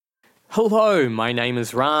Hello, my name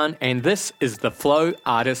is Ran, and this is the Flow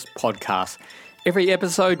Artist Podcast. Every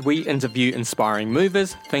episode, we interview inspiring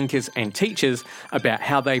movers, thinkers, and teachers about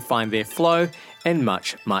how they find their flow and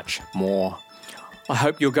much, much more. I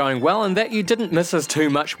hope you're going well and that you didn't miss us too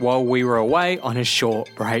much while we were away on a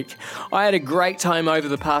short break. I had a great time over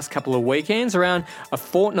the past couple of weekends. Around a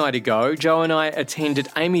fortnight ago, Joe and I attended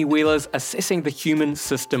Amy Wheeler's Assessing the Human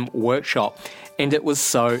System workshop, and it was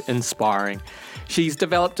so inspiring. She's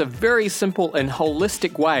developed a very simple and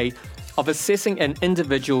holistic way of assessing an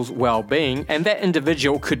individual's well-being, and that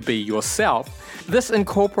individual could be yourself. This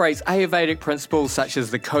incorporates Ayurvedic principles such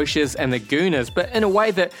as the koshas and the gunas, but in a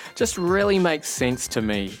way that just really makes sense to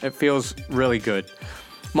me. It feels really good.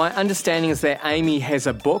 My understanding is that Amy has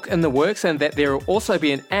a book in the works and that there will also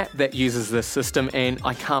be an app that uses this system, and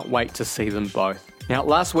I can't wait to see them both. Now,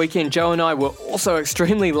 last weekend, Joe and I were also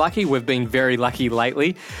extremely lucky, we've been very lucky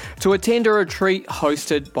lately, to attend a retreat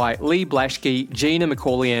hosted by Lee Blaschke, Gina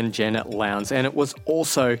McCauley and Janet Lowndes, and it was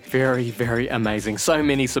also very, very amazing. So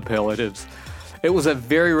many superlatives. It was a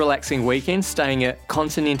very relaxing weekend, staying at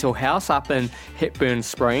Continental House up in Hepburn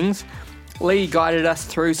Springs. Lee guided us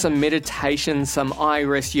through some meditation, some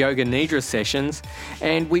Iris Yoga Nidra sessions,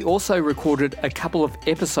 and we also recorded a couple of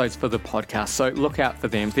episodes for the podcast, so look out for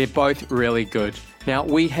them. They're both really good. Now,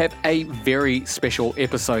 we have a very special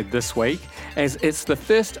episode this week, as it's the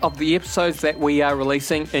first of the episodes that we are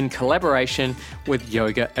releasing in collaboration with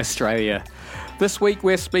Yoga Australia. This week,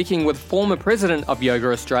 we're speaking with former president of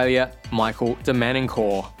Yoga Australia, Michael de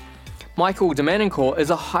Manincor. Michael de Manincor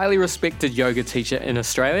is a highly respected yoga teacher in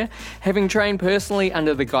Australia, having trained personally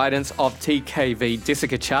under the guidance of TKV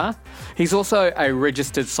Desikachar. He's also a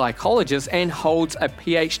registered psychologist and holds a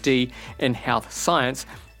PhD in health science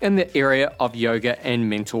in the area of yoga and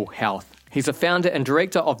mental health. He's a founder and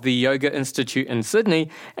director of the Yoga Institute in Sydney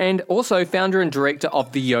and also founder and director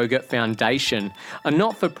of the Yoga Foundation, a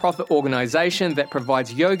not-for-profit organisation that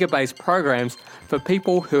provides yoga-based programs for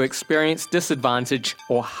people who experience disadvantage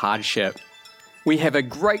or hardship. We have a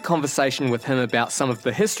great conversation with him about some of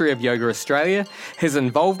the history of Yoga Australia, his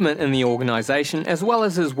involvement in the organisation, as well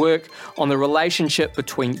as his work on the relationship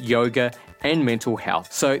between yoga and mental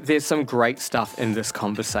health. So there's some great stuff in this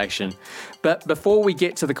conversation. But before we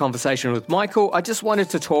get to the conversation with Michael, I just wanted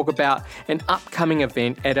to talk about an upcoming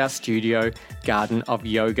event at our studio, Garden of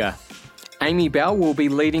Yoga. Amy Bell will be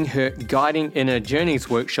leading her Guiding Inner Journeys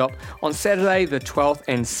workshop on Saturday the 12th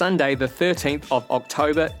and Sunday the 13th of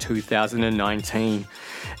October 2019.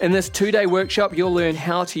 In this 2-day workshop, you'll learn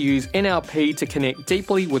how to use NLP to connect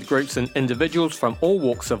deeply with groups and individuals from all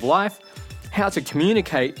walks of life, how to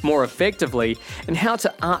communicate more effectively, and how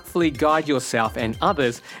to artfully guide yourself and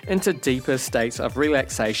others into deeper states of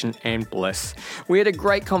relaxation and bliss. We had a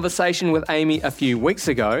great conversation with Amy a few weeks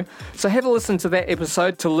ago, so have a listen to that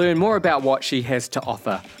episode to learn more about what she has to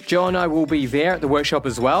offer. Joe and I will be there at the workshop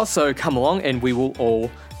as well, so come along and we will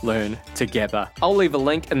all learn together. I'll leave a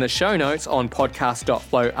link in the show notes on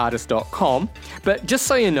podcast.flowartist.com, but just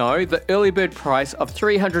so you know, the early bird price of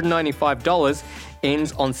 $395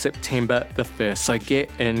 ends on September the 1st, so get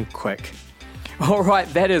in quick. Alright,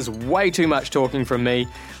 that is way too much talking from me.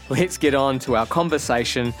 Let's get on to our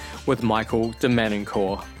conversation with Michael de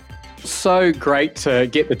Manincor. So great to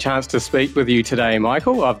get the chance to speak with you today,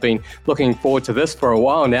 Michael. I've been looking forward to this for a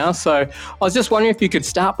while now. So I was just wondering if you could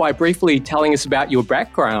start by briefly telling us about your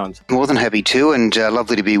background. More than happy to, and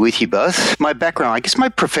lovely to be with you both. My background, I guess my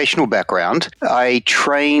professional background, I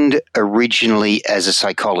trained originally as a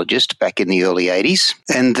psychologist back in the early 80s.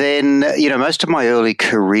 And then, most of my early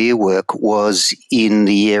career work was in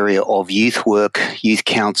the area of youth work, youth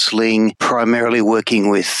counselling, primarily working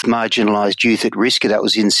with marginalised youth at risk. That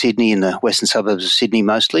was in Sydney, in the western suburbs of Sydney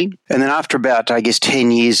mostly. And then after about,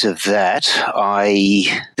 10 years of that,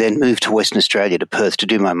 I then moved to Western Australia, to Perth, to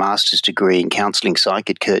do my master's degree in counselling psych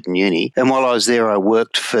at Curtin Uni. And while I was there, I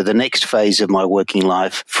worked for the next phase of my working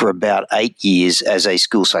life for about 8 years as a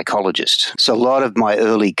school psychologist. So a lot of my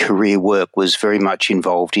early career work was very much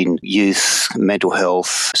involved in youth, mental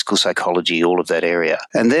health, school psychology, all of that area.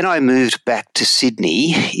 And then I moved back to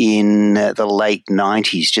Sydney in the late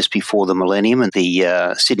 90s, just before the millennium and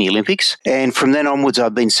the Sydney Olympics. And from then onwards,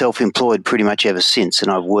 I've been self-employed pretty much ever since.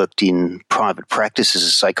 And I've worked in private practice as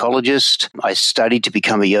a psychologist. I studied to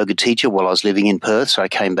become a yoga teacher while I was living in Perth. So I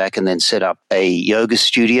came back and then set up a yoga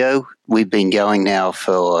studio. We've been going now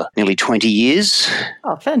for nearly 20 years.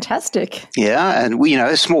 Oh, fantastic. Yeah, and we,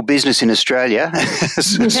 a small business in Australia, a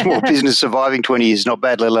small business surviving 20 years, not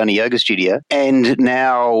bad, let alone a yoga studio. And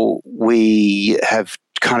now we have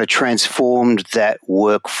kind of transformed that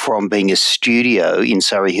work from being a studio in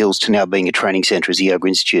Surrey Hills to now being a training centre as the Yoga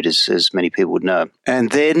Institute, as many people would know.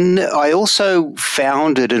 And then I also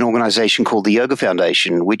founded an organisation called the Yoga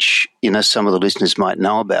Foundation, which, some of the listeners might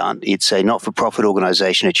know about. It's a not-for-profit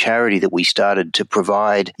organisation, a charity that we started to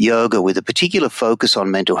provide yoga with a particular focus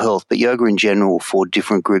on mental health, but yoga in general for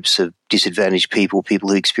different groups of disadvantaged people, people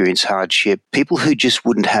who experience hardship, people who just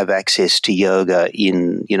wouldn't have access to yoga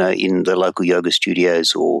in the local yoga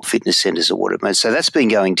studios or fitness centres or whatever. So that's been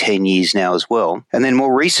going 10 years now as well. And then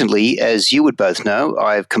more recently, as you would both know,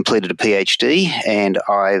 I've completed a PhD and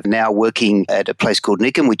I'm now working at a place called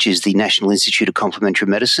NICM, which is the National Institute of Complementary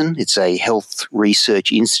Medicine. It's a health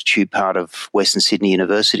research institute, part of Western Sydney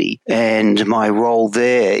University. And my role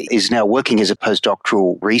there is now working as a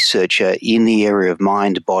postdoctoral researcher in the area of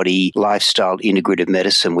mind, body, lifestyle integrative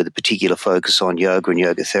medicine with a particular focus on yoga and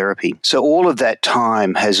yoga therapy. So all of that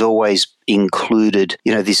time has always included,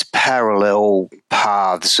 this parallel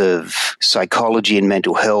paths of psychology and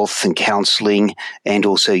mental health and counseling and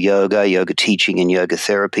also yoga teaching and yoga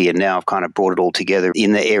therapy. And now I've kind of brought it all together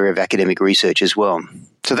in the area of academic research as well.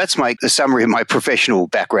 So that's a summary of my professional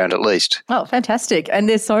background, at least. Oh, fantastic. And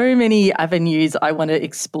there's so many avenues I want to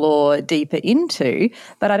explore deeper into,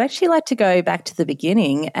 but I'd actually like to go back to the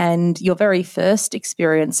beginning and your very first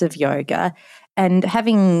experience of yoga. And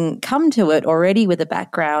having come to it already with a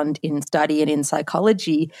background in study and in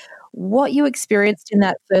psychology, what you experienced in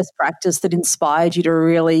that first practice that inspired you to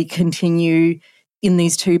really continue in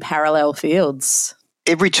these two parallel fields?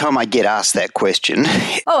 Every time I get asked that question...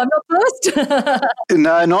 Oh, I'm not first?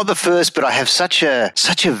 No, not the first, but I have such a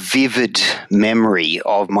vivid memory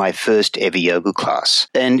of my first ever yoga class.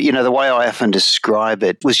 And, the way I often describe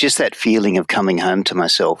it was just that feeling of coming home to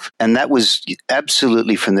myself. And that was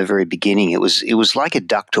absolutely from the very beginning. It was like a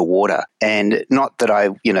duck to water. And not that I,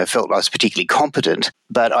 felt I was particularly competent,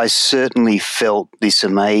 but I certainly felt this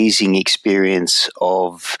amazing experience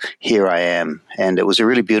of here I am. And it was a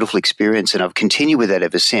really beautiful experience, and I've continued with that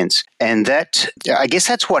ever since. And that, I guess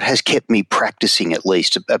that's what has kept me practicing, at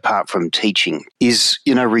least, apart from teaching, is,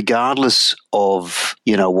 regardless of,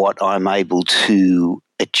 what I'm able to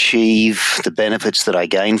achieve, the benefits that I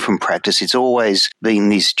gain from practice, it's always been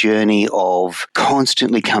this journey of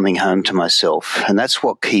constantly coming home to myself. And that's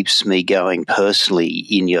what keeps me going personally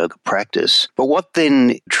in yoga practice. But what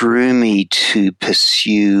then drew me to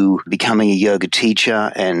pursue becoming a yoga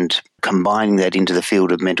teacher and combining that into the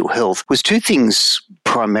field of mental health was two things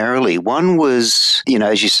primarily. One was,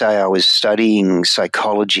 as you say, I was studying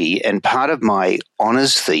psychology, and part of my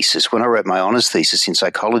honours thesis, when I wrote my honours thesis in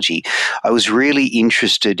psychology, I was really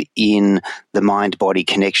interested in the mind-body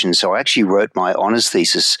connection. So I actually wrote my honours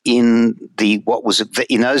thesis in what was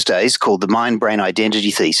in those days called the mind-brain identity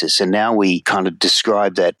thesis. And now we kind of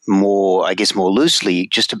describe that more loosely,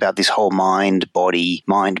 just about this whole mind-body,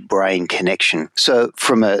 mind-brain connection. So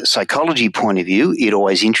from a psychology point of view, it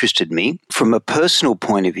always interested me. From a personal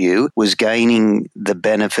point of view, was gaining the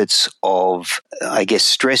benefits of,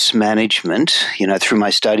 stress management, through my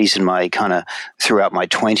studies and my kind of throughout my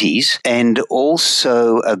 20s, and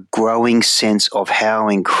also a growing sense of how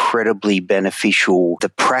incredibly beneficial the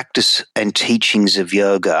practice and teachings of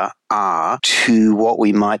yoga are to what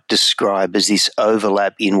we might describe as this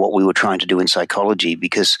overlap in what we were trying to do in psychology.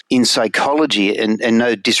 Because in psychology, and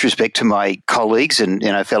no disrespect to my colleagues and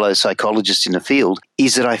fellow psychologists in the field,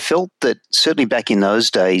 is that I felt that certainly back in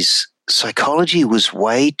those days, psychology was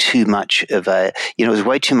way too much of it was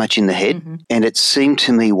way too much in the head. Mm-hmm. And it seemed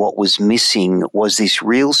to me what was missing was this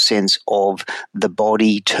real sense of the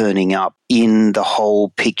body turning up in the whole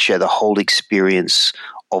picture, the whole experience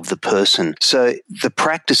of the person. So the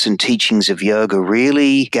practice and teachings of yoga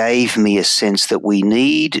really gave me a sense that we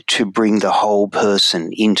need to bring the whole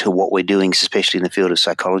person into what we're doing, especially in the field of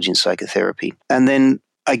psychology and psychotherapy. And then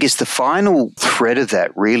I guess the final thread of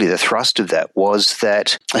that, really, the thrust of that, was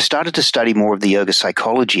that I started to study more of the yoga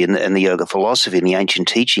psychology and the yoga philosophy and the ancient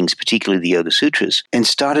teachings, particularly the Yoga Sutras, and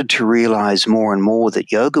started to realize more and more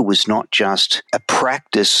that yoga was not just a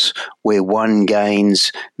practice where one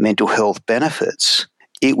gains mental health benefits.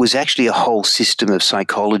 It was actually a whole system of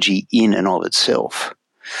psychology in and of itself.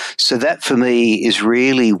 So that, for me, is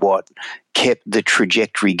really what kept the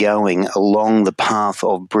trajectory going along the path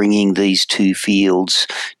of bringing these two fields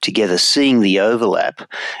together, seeing the overlap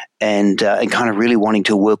and kind of really wanting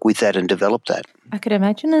to work with that and develop that. I could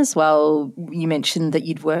imagine as well, you mentioned that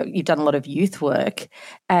you've done a lot of youth work,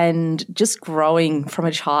 and just growing from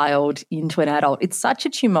a child into an adult, it's such a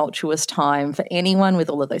tumultuous time for anyone with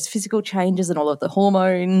all of those physical changes and all of the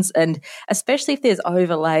hormones, and especially if there's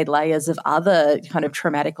overlaid layers of other kind of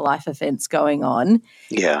traumatic life events going on.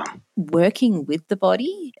 Yeah. working with the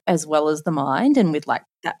body as well as the mind, and with like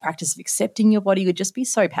that practice of accepting your body would just be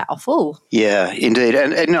so powerful. Yeah, indeed.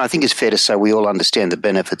 And I think it's fair to say we all understand the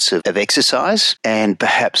benefits of exercise, and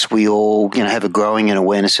perhaps we all have a growing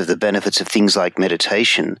awareness of the benefits of things like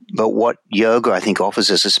meditation. But what yoga, I think,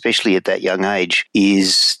 offers us, especially at that young age,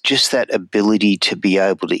 is just that ability to be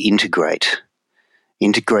able to integrate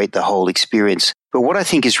the whole experience. But what I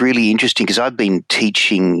think is really interesting, because I've been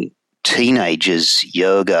teaching teenagers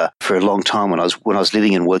yoga for a long time. When I was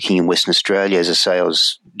living and working in Western Australia, as I say, I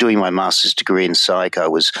was doing my master's degree in psych. I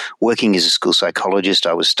was working as a school psychologist.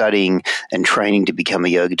 I was studying and training to become a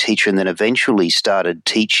yoga teacher, and then eventually started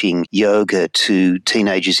teaching yoga to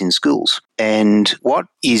teenagers in schools. And what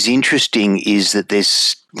is interesting is that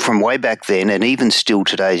there's, from way back then and even still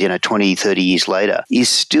today, 20, 30 years later, is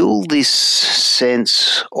still this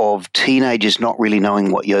sense of teenagers not really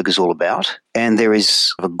knowing what yoga's all about. And there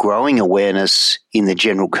is a growing awareness in the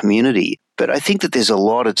general community. But I think that there's a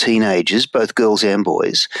lot of teenagers, both girls and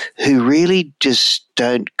boys, who really just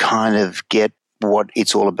don't kind of get what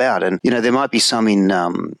it's all about. And, there might be some in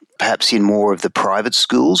perhaps in more of the private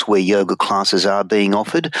schools where yoga classes are being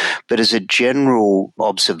offered. But as a general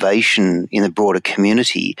observation in the broader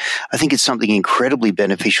community, I think it's something incredibly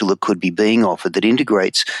beneficial that could be being offered that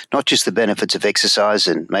integrates not just the benefits of exercise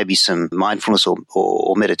and maybe some mindfulness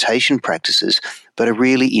or meditation practices, but a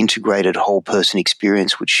really integrated whole person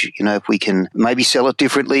experience, which, if we can maybe sell it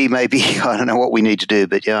differently, maybe, I don't know what we need to do,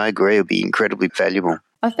 but I agree, it would be incredibly valuable.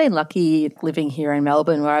 I've been lucky living here in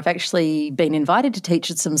Melbourne, where I've actually been invited to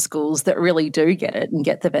teach at some schools that really do get it and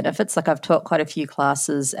get the benefits. Like, I've taught quite a few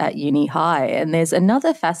classes at uni high, and there's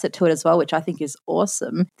another facet to it as well, which I think is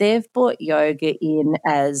awesome. They've brought yoga in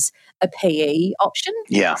as a PE option.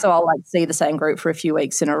 Yeah. So I'll see the same group for a few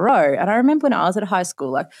weeks in a row. And I remember when I was at high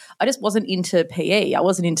school, I just wasn't into PE. I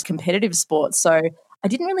wasn't into competitive sports. So I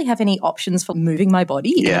didn't really have any options for moving my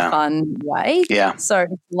body in a fun way. Yeah. So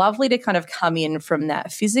it's lovely to kind of come in from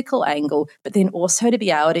that physical angle, but then also to be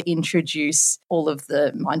able to introduce all of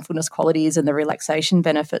the mindfulness qualities and the relaxation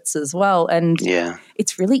benefits as well. And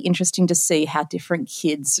it's really interesting to see how different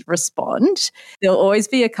kids respond. There'll always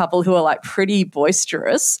be a couple who are pretty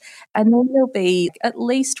boisterous, and then there'll be at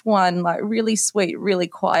least one really sweet, really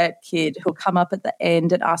quiet kid who'll come up at the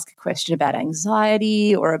end and ask a question about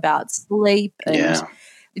anxiety or about sleep. And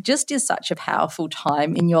it just is such a powerful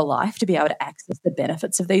time in your life to be able to access the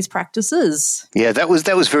benefits of these practices. Yeah, that was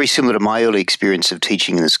very similar to my early experience of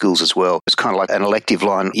teaching in the schools as well. It's kind of like an elective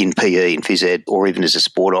line in PE, in phys ed, or even as a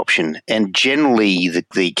sport option. And generally,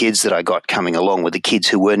 the kids that I got coming along were the kids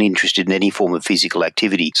who weren't interested in any form of physical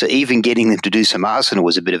activity. So even getting them to do some asana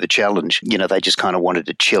was a bit of a challenge. They just kind of wanted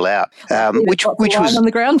to chill out, which was on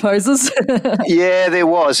the ground poses. Yeah, there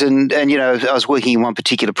was, and I was working in one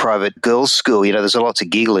particular private girls' school. There's a lot to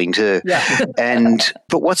giggling too. Yeah.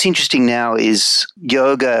 But what's interesting now is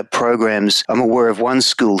yoga programs. I'm aware of one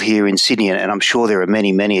school here in Sydney, and I'm sure there are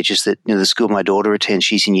many. It's just that the school my daughter attends,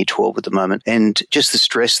 she's in year 12 at the moment, and just the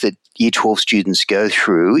stress that year 12 students go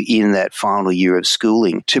through in that final year of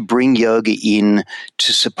schooling, to bring yoga in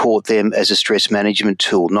to support them as a stress management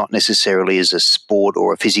tool, not necessarily as a sport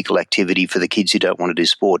or a physical activity for the kids who don't want to do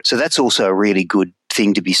sport. So that's also a really good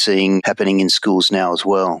thing to be seeing happening in schools now as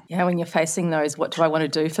well. Yeah, when you're facing those, what do I want to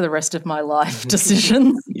do for the rest of my life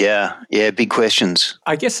decisions? Yeah, big questions.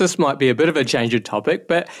 I guess this might be a bit of a change of topic,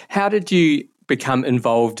 but how did you become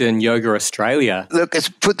involved in Yoga Australia? Look,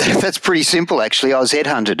 that's pretty simple, actually. I was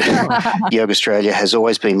headhunted. Yoga Australia has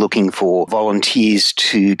always been looking for volunteers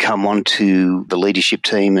to come onto the leadership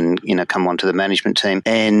team and, come onto the management team.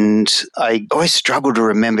 And I always struggle to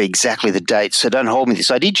remember exactly the dates, so don't hold me to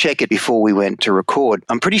this. I did check it before we went to record.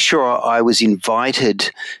 I'm pretty sure I was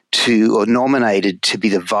invited to, or nominated to be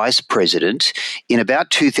the vice president in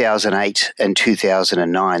about 2008 and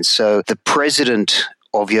 2009. So the president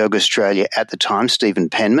of Yoga Australia at the time, Stephen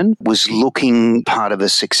Penman, was looking part of a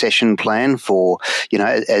succession plan for,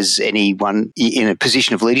 as anyone in a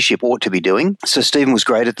position of leadership ought to be doing. So Stephen was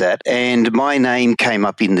great at that. And my name came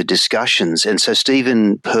up in the discussions. And so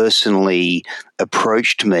Stephen personally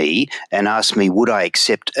approached me and asked me, would I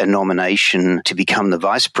accept a nomination to become the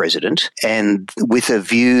vice president? And with a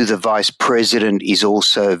view, the vice president is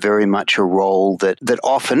also very much a role that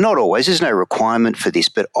often, not always, there's no requirement for this,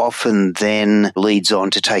 but often then leads on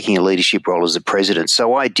to taking a leadership role as the president.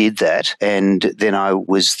 So I did that, and then I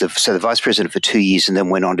was the vice president for 2 years, and then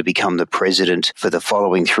went on to become the president for the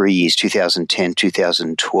following 3 years, 2010,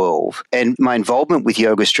 2012. And my involvement with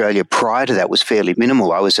Yoga Australia prior to that was fairly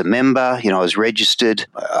minimal. I was a member, I was registered registered.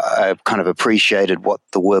 I kind of appreciated what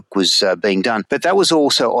the work was being done. But that was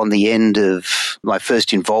also on the end of my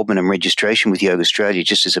first involvement and registration with Yoga Australia,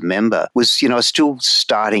 just as a member, was, I was still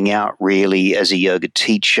starting out really as a yoga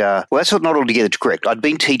teacher. Well, that's not altogether correct. I'd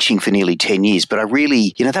been teaching for nearly 10 years, but I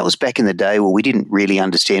really, that was back in the day where we didn't really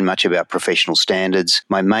understand much about professional standards.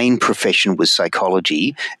 My main profession was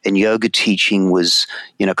psychology, and yoga teaching was,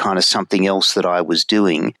 kind of something else that I was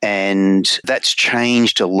doing. And that's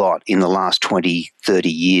changed a lot in the last 20, 30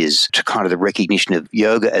 years to kind of the recognition of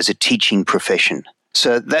yoga as a teaching profession.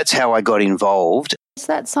 So that's how I got involved. Is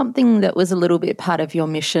that something that was a little bit part of your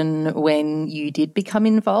mission when you did become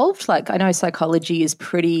involved? Like, I know psychology is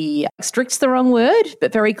pretty, strict's the wrong word,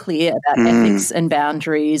 but very clear about ethics and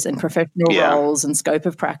boundaries and professional roles and scope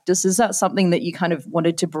of practice. Is that something that you kind of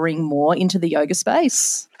wanted to bring more into the yoga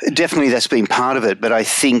space? Definitely that's been part of it, but I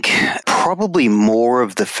think probably more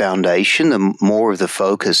of the foundation, the more of the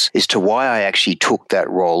focus as to why I actually took that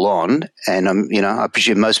role on. And, I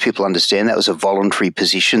presume most people understand that was a voluntary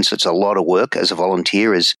position, so it's a lot of work as a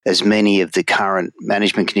volunteer, as many of the current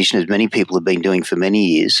management conditioners, many people have been doing for many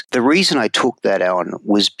years. The reason I took that on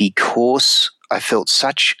was because I felt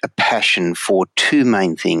such a passion for two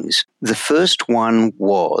main things. The first one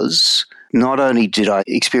was not only did I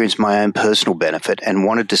experience my own personal benefit and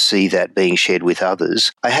wanted to see that being shared with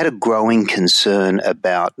others, I had a growing concern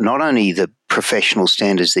about not only the professional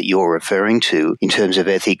standards that you're referring to in terms of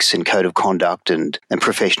ethics and code of conduct and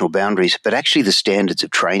professional boundaries, but actually the standards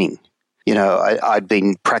of training. I'd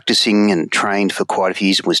been practicing and trained for quite a few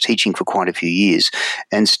years and was teaching for quite a few years,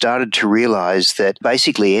 and started to realize that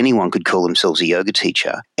basically anyone could call themselves a yoga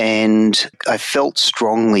teacher. And I felt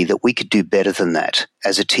strongly that we could do better than that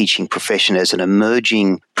as a teaching profession, as an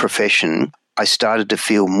emerging profession. I started to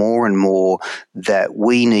feel more and more that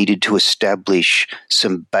we needed to establish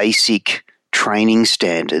some basic training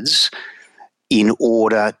standards in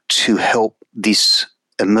order to help this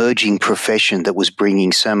emerging profession that was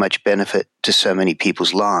bringing so much benefit to so many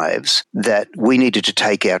people's lives, that we needed to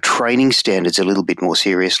take our training standards a little bit more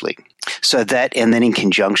seriously. So that, and then in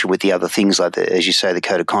conjunction with the other things like, as you say, the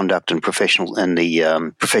code of conduct and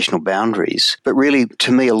the professional boundaries. But really,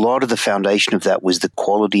 to me, a lot of the foundation of that was the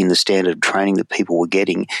quality and the standard of training that people were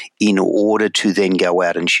getting in order to then go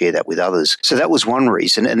out and share that with others. So that was one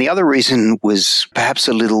reason. And the other reason was perhaps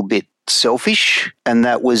a little bit selfish, and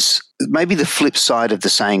that was maybe the flip side of the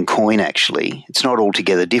same coin, actually. It's not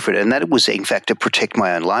altogether different, and that was, in fact, to protect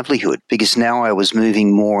my own livelihood, because now I was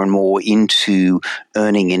moving more and more into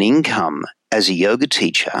earning an income as a yoga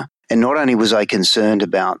teacher. And not only was I concerned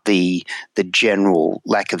about the general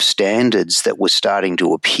lack of standards that were starting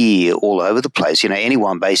to appear all over the place.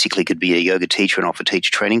 Anyone basically could be a yoga teacher and offer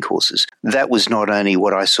teacher training courses. That was not only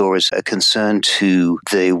what I saw as a concern to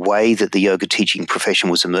the way that the yoga teaching profession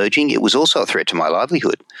was emerging, it was also a threat to my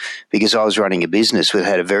livelihood, because I was running a business that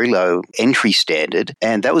had a very low entry standard,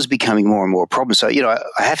 and that was becoming more and more a problem. So,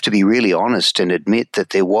 I have to be really honest and admit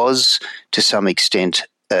that there was, to some extent,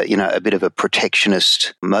 a bit of a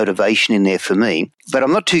protectionist motivation in there for me. But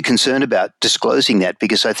I'm not too concerned about disclosing that,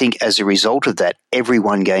 because I think as a result of that,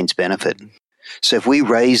 everyone gains benefit. So if we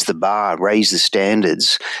raise the bar, raise the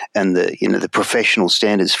standards and the professional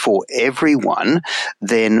standards for everyone,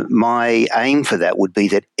 then my aim for that would be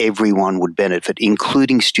that everyone would benefit,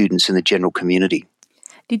 including students in the general community.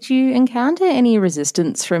 Did you encounter any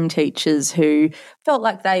resistance from teachers who felt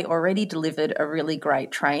like they already delivered a really great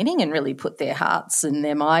training and really put their hearts and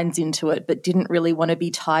their minds into it, but didn't really want to be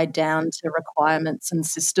tied down to requirements and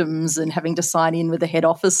systems and having to sign in with a head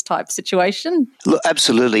office type situation? Look,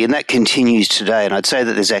 absolutely, and that continues today. And I'd say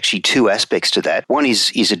that there's actually two aspects to that. One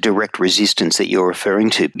is a direct resistance that you're referring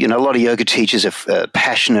to. A lot of yoga teachers are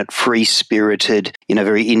passionate, free-spirited,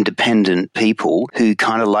 very independent people who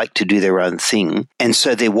kind of like to do their own thing. And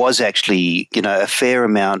so there was actually, a fair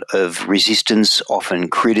amount of resistance, often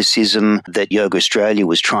criticism that Yoga Australia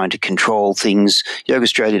was trying to control things. Yoga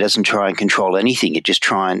Australia doesn't try and control anything. It just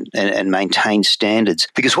try and maintain standards.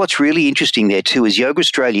 Because what's really interesting there too is Yoga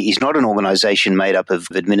Australia is not an organisation made up of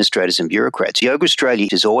administrators and bureaucrats. Yoga Australia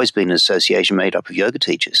has always been an association made up of yoga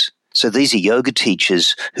teachers. So these are yoga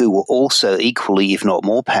teachers who were also equally, if not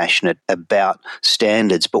more passionate about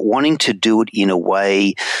standards, but wanting to do it in a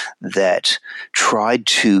way that tried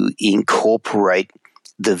to incorporate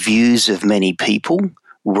the views of many people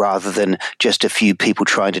rather than just a few people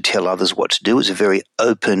trying to tell others what to do. It's a very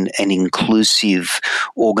open and inclusive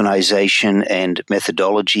organisation and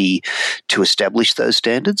methodology to establish those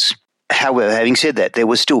standards. However, having said that, there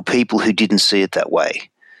were still people who didn't see it that way,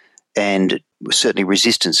 and certainly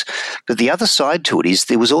resistance. But the other side to it is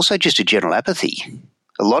there was also just a general apathy.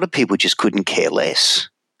 A lot of people just couldn't care less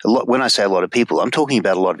When I say a lot of people, I'm talking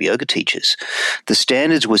about a lot of yoga teachers. The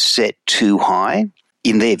standards were set too high,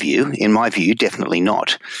 in their view. In my view, definitely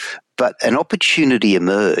not. But an opportunity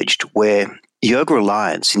emerged where Yoga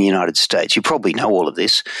Alliance in the United States, you probably know all of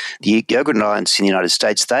this, the Yoga Alliance in the United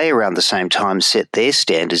States, they around the same time set their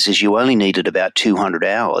standards as you only needed about 200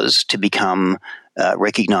 hours to become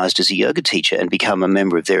recognized as a yoga teacher and become a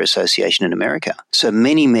member of their association in America. So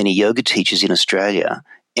many, many yoga teachers in Australia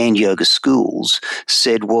and yoga schools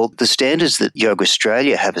said, well, the standards that Yoga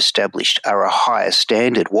Australia have established are a higher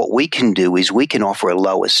standard. What we can do is we can offer a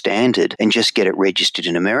lower standard and just get it registered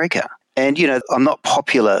in America. And, I'm not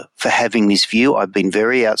popular for having this view. I've been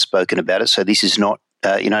very outspoken about it. So this is not,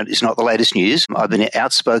 it's not the latest news. I've been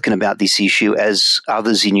outspoken about this issue, as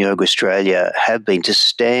others in Yoga Australia have been, to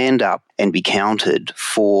stand up and be counted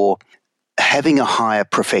for having a higher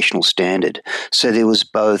professional standard. So there was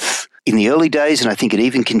both, in the early days, and I think it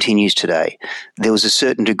even continues today, there was a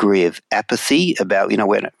certain degree of apathy about, we don't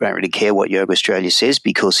really care what Yoga Australia says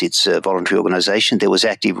because it's a voluntary organisation. There was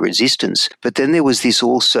active resistance. But then there was this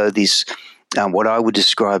what I would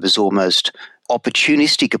describe as almost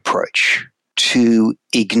opportunistic approach to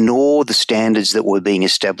ignore the standards that were being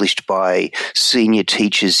established by senior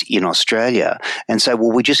teachers in Australia and say,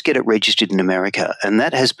 well, we just get it registered in America. And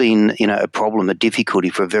that has been, a problem, a difficulty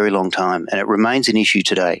for a very long time, and it remains an issue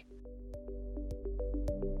today.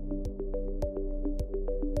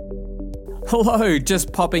 Hello,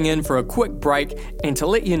 just popping in for a quick break and to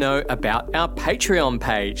let you know about our Patreon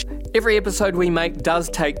page. Every episode we make does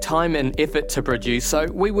take time and effort to produce, so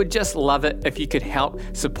we would just love it if you could help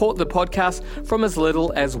support the podcast from as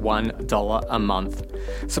little as $1 a month.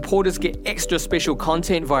 Supporters get extra special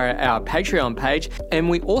content via our Patreon page, and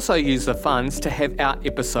we also use the funds to have our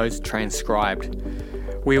episodes transcribed.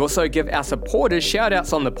 We also give our supporters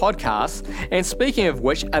shout-outs on the podcast, and speaking of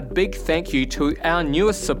which, a big thank you to our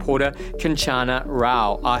newest supporter, Kanchana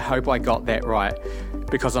Rao. I hope I got that right,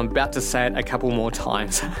 because I'm about to say it a couple more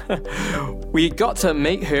times. We got to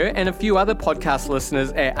meet her and a few other podcast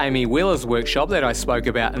listeners at Amy Wheeler's workshop that I spoke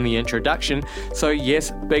about in the introduction. So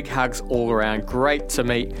yes, big hugs all around. Great to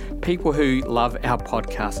meet people who love our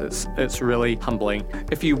podcasts. It's really humbling.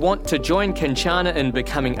 If you want to join Kanchana in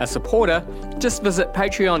becoming a supporter, just visit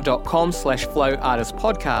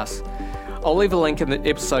patreon.com/flowartistpodcast. I'll leave a link in the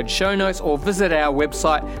episode show notes or visit our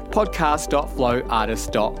website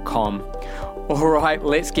podcast.flowartist.com. All right,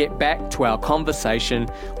 let's get back to our conversation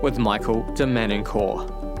with Michael de Manincor.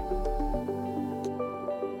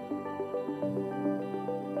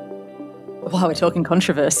 While we're talking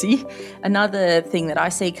controversy, another thing that I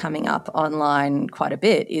see coming up online quite a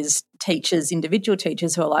bit is individual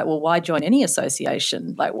teachers who are like, well, why join any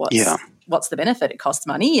association? Like, what's the benefit? It costs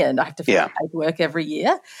money and I have to fill out paperwork every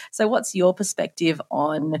year. So what's your perspective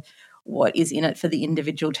on what is in it for the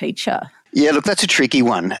individual teacher? Yeah, look, that's a tricky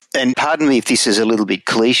one. And pardon me if this is a little bit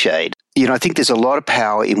cliched. I think there's a lot of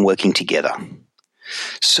power in working together.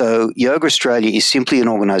 So Yoga Australia is simply an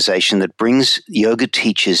organisation that brings yoga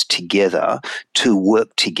teachers together to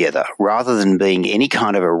work together rather than being any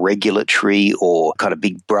kind of a regulatory or kind of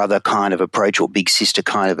big brother kind of approach or big sister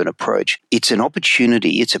kind of an approach. It's an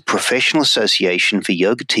opportunity, it's a professional association for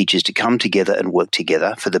yoga teachers to come together and work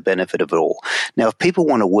together for the benefit of it all. Now, if people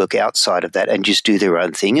want to work outside of that and just do their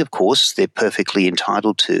own thing, of course, they're perfectly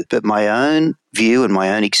entitled to. But my own view and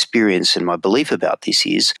my own experience and my belief about this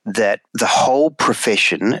is that the whole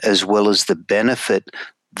profession, as well as the benefit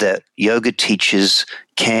that yoga teachers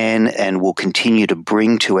can and will continue to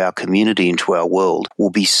bring to our community and to our world, will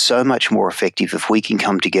be so much more effective if we can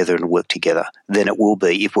come together and work together than it will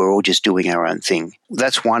be if we're all just doing our own thing.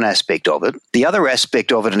 That's one aspect of it. The other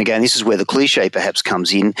aspect of it, and again, this is where the cliche perhaps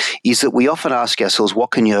comes in, is that we often ask ourselves,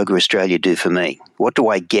 what can Yoga Australia do for me? What do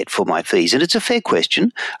I get for my fees? And it's a fair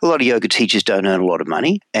question. A lot of yoga teachers don't earn a lot of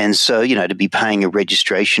money. And so, to be paying a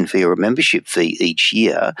registration fee or a membership fee each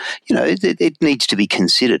year, it needs to be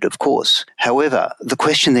considered, of course. However, the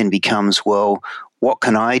question then becomes, well, what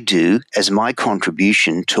can I do as my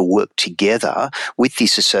contribution to work together with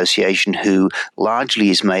this association who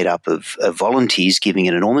largely is made up of volunteers giving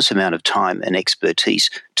an enormous amount of time and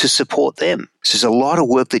expertise to support them? So there's a lot of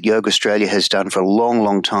work that Yoga Australia has done for a long,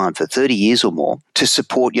 long time, for 30 years or more, to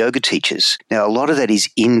support yoga teachers. Now, a lot of that is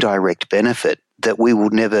indirect benefit that we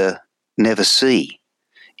will never see.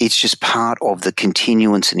 It's just part of the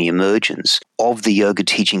continuance and the emergence of the yoga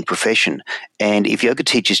teaching profession. And if yoga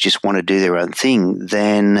teachers just want to do their own thing,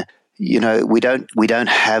 then, we don't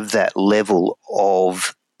have that level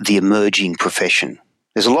of the emerging profession.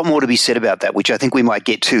 There's a lot more to be said about that, which I think we might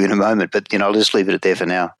get to in a moment, but, I'll just leave it at there for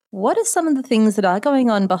now. What are some of the things that are going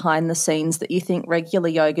on behind the scenes that you think regular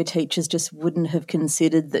yoga teachers just wouldn't have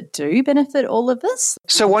considered that do benefit all of us?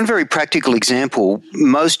 So one very practical example,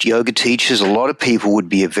 most yoga teachers, a lot of people would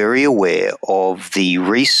be very aware of the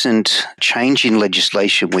recent change in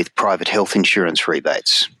legislation with private health insurance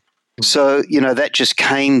rebates. So, that just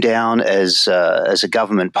came down as a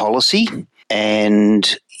government policy,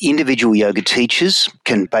 and individual yoga teachers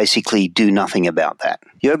can basically do nothing about that.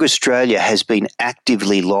 Yoga Australia has been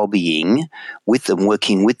actively lobbying with them,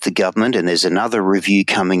 working with the government, and there's another review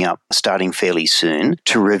coming up starting fairly soon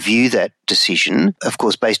to review that decision, of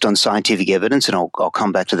course, based on scientific evidence, and I'll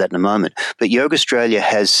come back to that in a moment. But Yoga Australia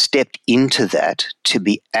has stepped into that to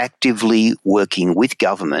be actively working with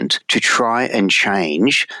government to try and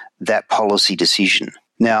change that policy decision.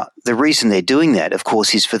 Now, the reason they're doing that, of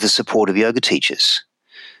course, is for the support of yoga teachers.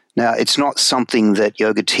 Now, it's not something that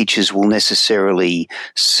yoga teachers will necessarily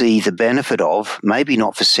see the benefit of, maybe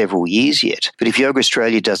not for several years yet. But if Yoga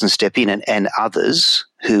Australia doesn't step in and others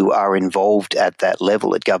who are involved at that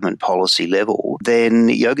level, at government policy level, then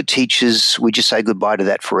yoga teachers, we just say goodbye to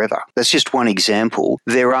that forever. That's just one example.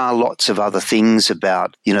 There are lots of other things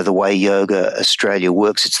about, the way Yoga Australia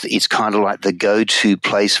works. It's kind of like the go-to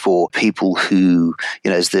place for people who,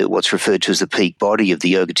 is what's referred to as the peak body of the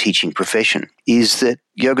yoga teaching profession, is that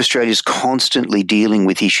Yoga Australia is constantly dealing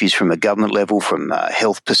with issues from a government level, from a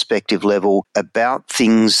health perspective level, about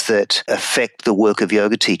things that affect the work of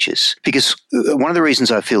yoga teachers. Because one of the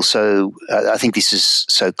reasons I think this is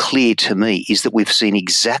so clear to me is that we've seen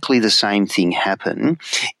exactly the same thing happen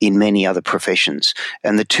in many other professions.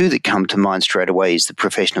 And the two that come to mind straight away is the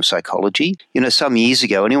profession of psychology. Some years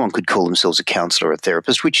ago, anyone could call themselves a counsellor or a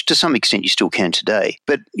therapist, which to some extent you still can today.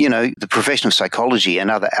 But, the profession of psychology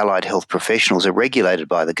and other allied health professionals are regulated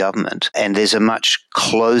by the government, and there's a much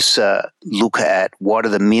closer look at what are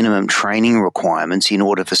the minimum training requirements in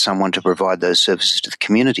order for someone to provide those services to the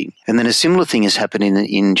community. And then a similar thing has happened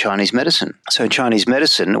in Chinese medicine. So in Chinese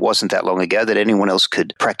medicine, it wasn't that long ago that anyone else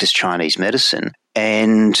could practice Chinese medicine.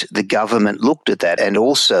 And the government looked at that and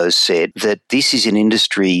also said that this is an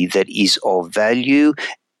industry that is of value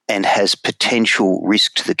and has potential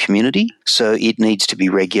risk to the community, so it needs to be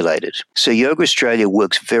regulated. So Yoga Australia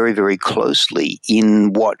works very, very closely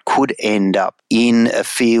in what could end up in a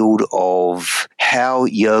field of how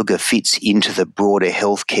yoga fits into the broader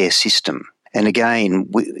healthcare system. And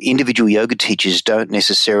again, individual yoga teachers don't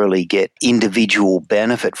necessarily get individual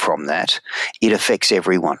benefit from that. It affects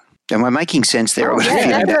everyone. Am I making sense there?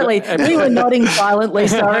 Yeah, definitely. We were nodding silently,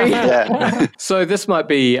 sorry. Yeah. So this might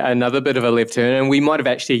be another bit of a left turn, and we might have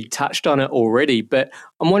actually touched on it already, but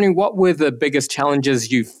I'm wondering, what were the biggest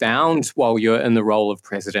challenges you found while you're in the role of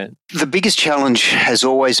president? The biggest challenge has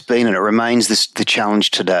always been, and it remains the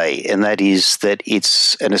challenge today, and that is that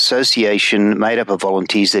it's an association made up of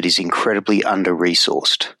volunteers that is incredibly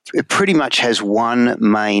under-resourced. It pretty much has one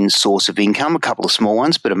main source of income, a couple of small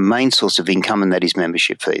ones, but a main source of income, and that is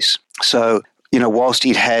membership fees. So, whilst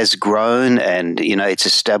it has grown and, it's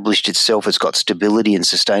established itself, it's got stability and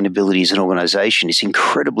sustainability as an organisation, it's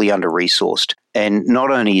incredibly under-resourced. And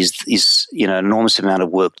not only is an enormous amount of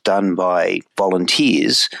work done by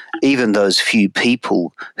volunteers, even those few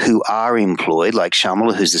people who are employed, like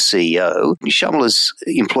Shamala, who's the CEO, Shamala's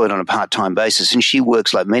employed on a part-time basis, and she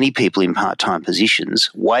works like many people in part-time positions,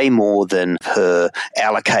 way more than her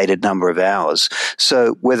allocated number of hours.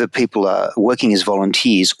 So whether people are working as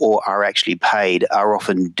volunteers or are actually paid, are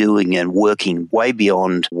often doing and working way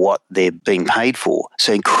beyond what they're being paid for.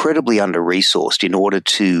 So incredibly under-resourced in order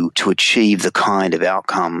to achieve the kind of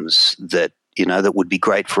outcomes that that would be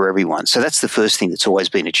great for everyone. So that's the first thing that's always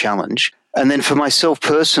been a challenge. And then for myself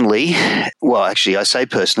personally, well, actually I say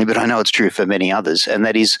personally, but I know it's true for many others, and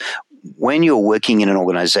that is when you're working in an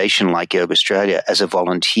organisation like Yoga Australia as a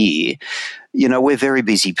volunteer, we're very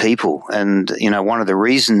busy people. And, one of the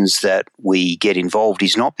reasons that we get involved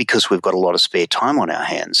is not because we've got a lot of spare time on our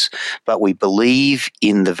hands, but we believe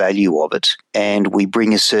in the value of it, and we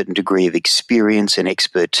bring a certain degree of experience and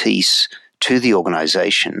expertise to the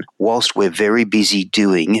organisation whilst we're very busy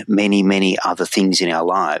doing many, many other things in our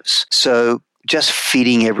lives. So just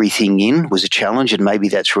fitting everything in was a challenge, and maybe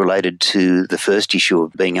that's related to the first issue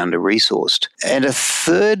of being under-resourced. And a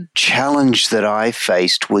third challenge that I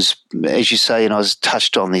faced was, as you say, and I was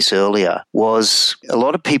touched on this earlier, was a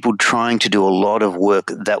lot of people trying to do a lot of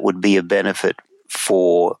work that would be a benefit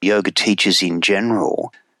for yoga teachers in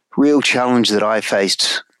general. Real challenge that I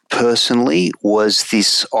faced personally was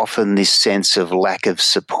this sense of lack of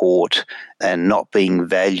support and not being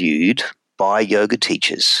valued by yoga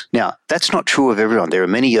teachers. Now, that's not true of everyone. There are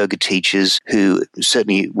many yoga teachers who,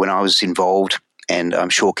 certainly when I was involved, and I'm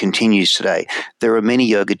sure continues today, there are many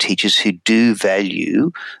yoga teachers who do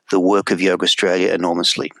value the work of Yoga Australia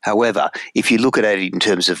enormously. However, if you look at it in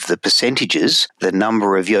terms of the percentages, the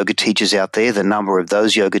number of yoga teachers out there, the number of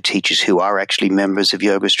those yoga teachers who are actually members of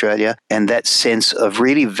Yoga Australia, and that sense of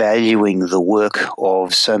really valuing the work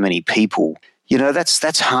of so many people,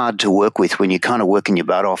 that's hard to work with when you're kind of working your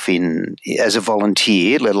butt off as a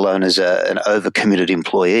volunteer, let alone as an overcommitted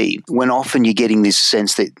employee, when often you're getting this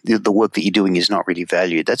sense that the work that you're doing is not really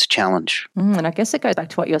valued. That's a challenge. And I guess it goes back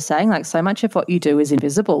to what you're saying, like so much of what you do is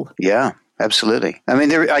invisible. Yeah. Absolutely. I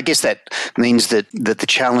mean, I guess that means that the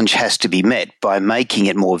challenge has to be met by making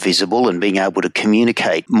it more visible and being able to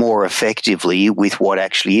communicate more effectively with what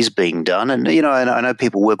actually is being done. And, I know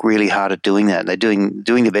people work really hard at doing that. They're doing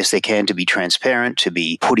the best they can to be transparent, to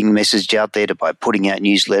be putting message out there, by putting out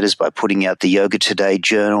newsletters, by putting out the Yoga Today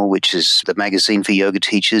journal, which is the magazine for yoga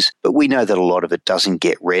teachers. But we know that a lot of it doesn't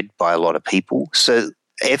get read by a lot of people. So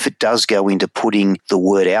effort does go into putting the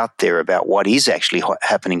word out there about what is actually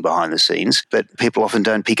happening behind the scenes, but people often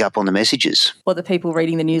don't pick up on the messages. Or the people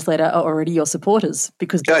reading the newsletter are already your supporters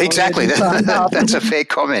because exactly. That's a fair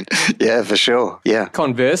comment. Yeah, for sure. Yeah.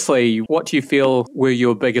 Conversely, what do you feel were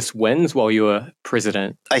your biggest wins while you were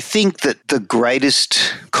president? I think that the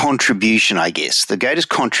greatest contribution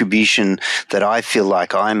that I feel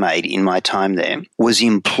like I made in my time there was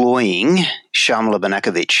employing Shamla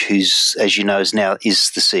Banakovic, who's, as you know, is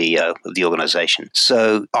the CEO of the organisation.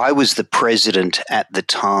 So I was the president at the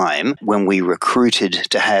time when we recruited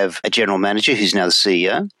to have a general manager who's now the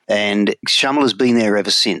CEO, and Shamla's been there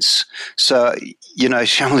ever since. So,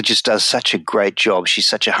 Shamla just does such a great job. She's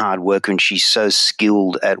such a hard worker and she's so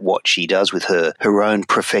skilled at what she does with her own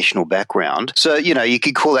professional background. So, you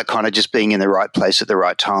could call that kind of just being in the right place at the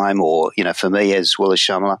right time, or, for me as well as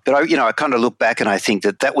Shamla. But I kind of look back and I think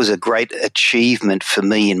that was a great achievement for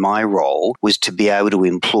me in my role, was to be able to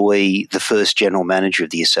employ the first general manager of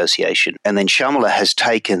the association. And then Shamla has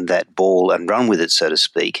taken that ball and run with it, so to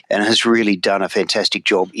speak, and has really done a fantastic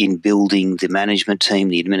job in building the management team,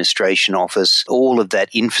 the administration office, all of that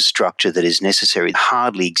infrastructure that is necessary.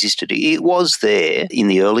 Hardly existed. It was there in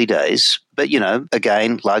the early days, but,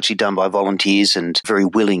 again, largely done by volunteers and very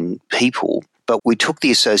willing people. But we took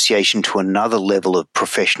the association to another level of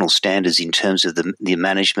professional standards in terms of the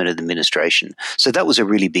management and administration. So that was a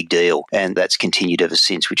really big deal, and that's continued ever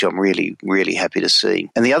since, which I'm really, really happy to see.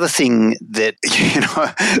 And the other thing that,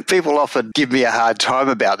 people often give me a hard time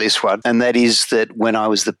about this one, and that is that when I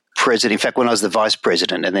was the president, in fact, when I was the vice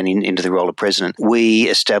president and then into the role of president, we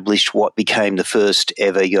established what became the first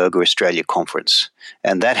ever Yoga Australia conference.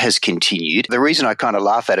 And that has continued. The reason I kind of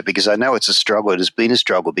laugh at it, because I know it's a struggle, it has been a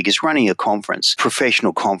struggle, because running a conference,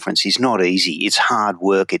 professional conference, is not easy. It's hard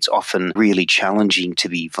work. It's often really challenging to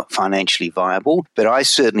be financially viable. But I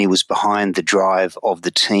certainly was behind the drive of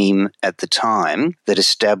the team at the time that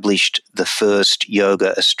established the first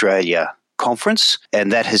Yoga Australia conference,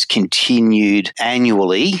 and that has continued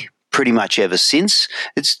annually pretty much ever since.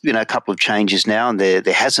 It's a couple of changes now, and there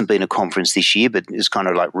hasn't been a conference this year, but it's kind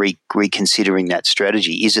of like reconsidering that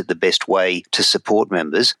strategy. Is it the best way to support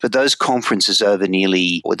members? But those conferences over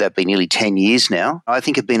nearly 10 years now, I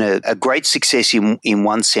think have been a great success in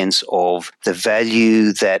one sense of the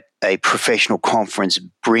value that a professional conference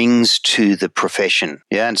brings to the profession.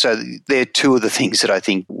 Yeah, and so they're two of the things that I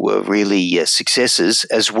think were really successes,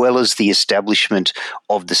 as well as the establishment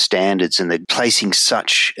of the standards and the placing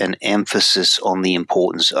such an emphasis on the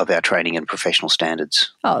importance of our training and professional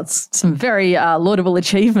standards. Oh, it's some very laudable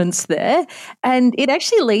achievements there. And it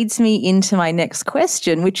actually leads me into my next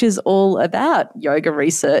question, which is all about yoga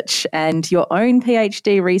research and your own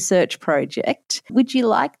PhD research project. Would you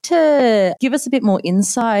like to give us a bit more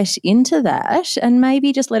insight into that and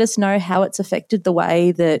maybe just let us know how it's affected the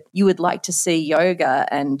way that you would like to see yoga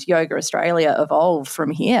and Yoga Australia evolve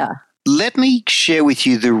from here? Let me share with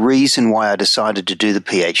you the reason why I decided to do the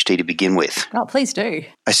PhD to begin with. Oh, please do.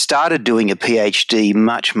 I started doing a PhD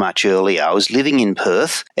much, much earlier. I was living in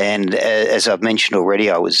Perth, and as I've mentioned already,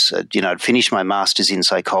 I was, I'd finished my master's in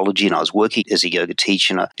psychology, and I was working as a yoga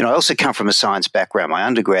teacher. And I also come from a science background. My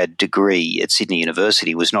undergrad degree at Sydney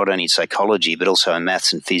University was not only in psychology, but also in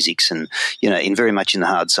maths and physics, and very much in the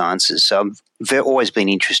hard sciences. So I've always been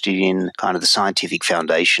interested in kind of the scientific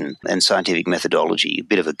foundation and scientific methodology, a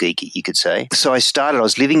bit of a geek, you could say. So I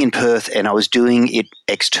was living in Perth, and I was doing it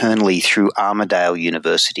externally through Armidale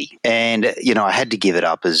University. And, I had to give it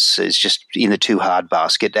up as just in the too hard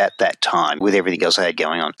basket at that time with everything else I had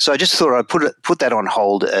going on. So I just thought I'd put that on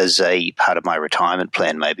hold as a part of my retirement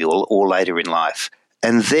plan maybe, or later in life.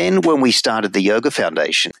 And then when we started the Yoga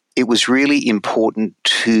Foundation, it was really important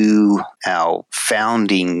to our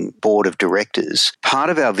founding board of directors. Part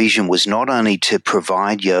of our vision was not only to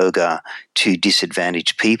provide yoga to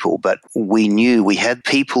disadvantaged people, but we knew we had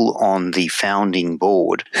people on the founding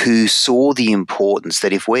board who saw the importance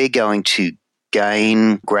that if we're going to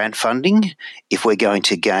gain grant funding, if we're going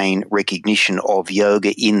to gain recognition of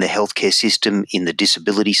yoga in the healthcare system, in the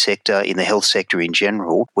disability sector, in the health sector in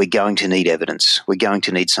general, we're going to need evidence. We're going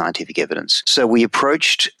to need scientific evidence. So we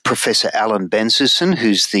approached Professor Alan Bensussen,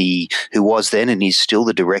 who was then and is still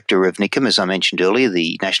the director of NICM, as I mentioned earlier,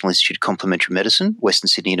 the National Institute of Complementary Medicine, Western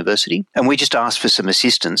Sydney University, and we just asked for some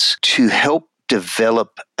assistance to help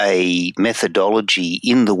develop a methodology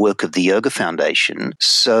in the work of the Yoga Foundation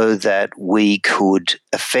so that we could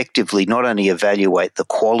effectively not only evaluate the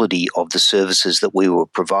quality of the services that we were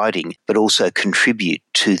providing, but also contribute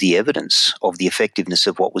to the evidence of the effectiveness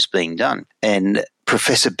of what was being done. And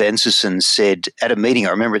Professor Bensussen said at a meeting,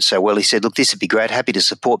 I remember it so well, he said, look, this would be great, happy to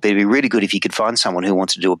support, but it'd be really good if you could find someone who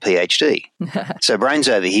wants to do a PhD. So Brains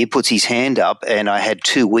over here puts his hand up, and I had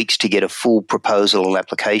 2 weeks to get a full proposal and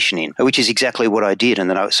application in, which is exactly what I did. And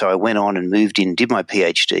then I went on and moved in, did my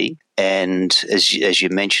PhD. And as you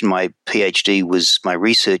mentioned, my PhD my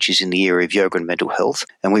research is in the area of yoga and mental health.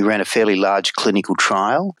 And we ran a fairly large clinical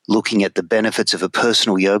trial looking at the benefits of a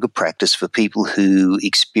personal yoga practice for people who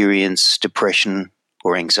experience depression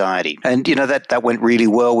or anxiety. And, that went really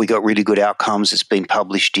well. We got really good outcomes. It's been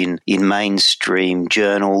published in mainstream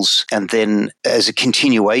journals. And then as a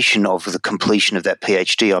continuation of the completion of that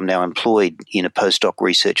PhD, I'm now employed in a postdoc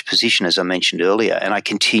research position, as I mentioned earlier. And I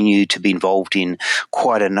continue to be involved in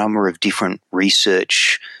quite a number of different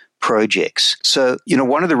research projects. So,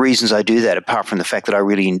 one of the reasons I do that, apart from the fact that I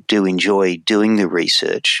really do enjoy doing the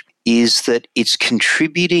research, is that it's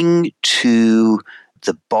contributing to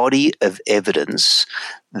the body of evidence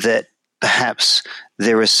that perhaps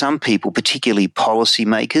there are some people, particularly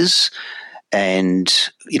policymakers and,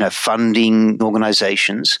 funding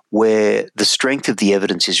organisations, where the strength of the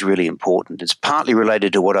evidence is really important. It's partly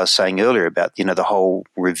related to what I was saying earlier about, the whole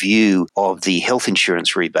review of the health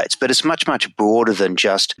insurance rebates, but it's much, much broader than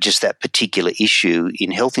just that particular issue in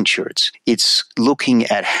health insurance. It's looking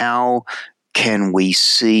at how can we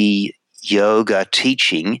see yoga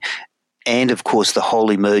teaching and, of course, the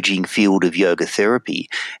whole emerging field of yoga therapy.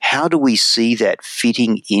 How do we see that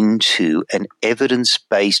fitting into an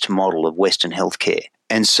evidence-based model of Western healthcare?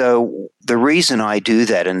 And so the reason I do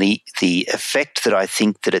that and the effect that I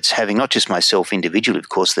think that it's having, not just myself individually, of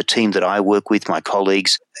course, the team that I work with, my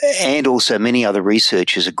colleagues, and also many other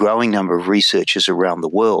researchers, a growing number of researchers around the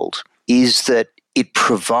world, is that it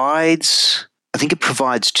provides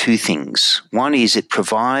two things. One is it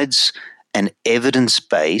provides an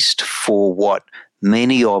evidence-based for what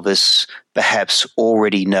many of us perhaps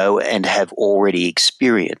already know and have already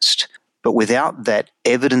experienced. But without that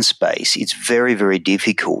evidence base, it's very, very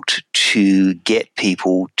difficult to get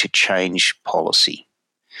people to change policy.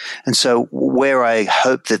 And so where I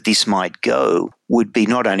hope that this might go would be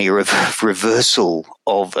not only a reversal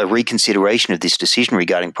of a reconsideration of this decision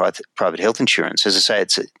regarding private health insurance. As I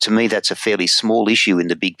say, to me, that's a fairly small issue in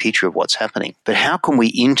the big picture of what's happening. But how can we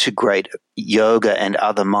integrate yoga and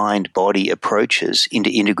other mind-body approaches into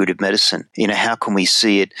integrative medicine? How can we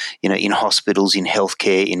see it, in hospitals, in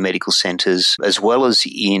healthcare, in medical centers, as well as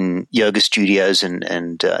in yoga studios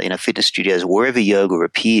and fitness studios, wherever yoga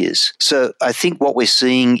appears. So I think what we're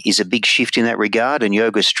seeing is a big shift in that regard, and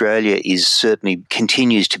Yoga Australia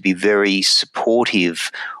continues to be very supportive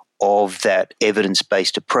of that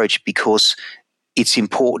evidence-based approach because it's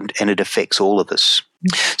important and it affects all of us.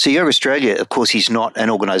 So Yoga Australia, of course, is not an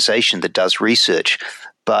organisation that does research,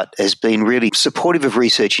 but has been really supportive of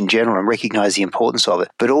research in general and recognise the importance of it,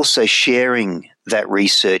 but also sharing that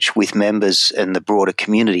research with members and the broader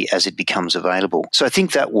community as it becomes available. So I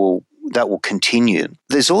think that will continue.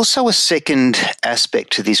 There's also a second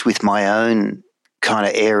aspect to this with my own kind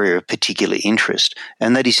of area of particular interest,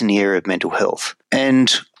 and that is in the area of mental health.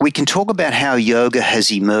 And we can talk about how yoga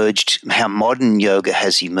has emerged, how modern yoga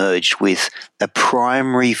has emerged with a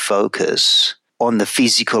primary focus on the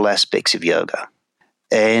physical aspects of yoga.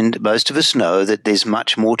 And most of us know that there's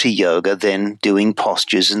much more to yoga than doing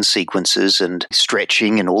postures and sequences and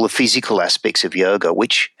stretching and all the physical aspects of yoga,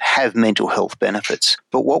 which have mental health benefits.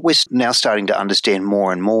 But what we're now starting to understand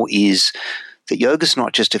more and more is that yoga is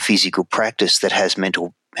not just a physical practice that has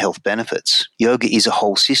mental health benefits. Yoga is a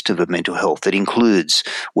whole system of mental health that includes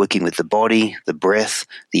working with the body, the breath,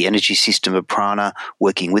 the energy system of prana,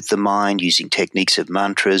 working with the mind, using techniques of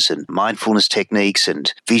mantras and mindfulness techniques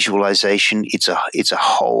and visualization. It's a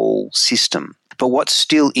whole system. But what's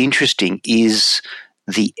still interesting is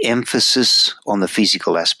the emphasis on the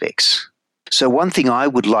physical aspects. So one thing I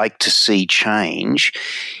would like to see change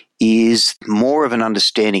is more of an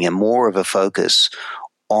understanding and more of a focus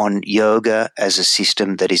on yoga as a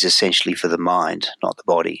system that is essentially for the mind, not the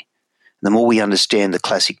body. The more we understand the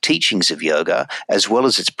classic teachings of yoga, as well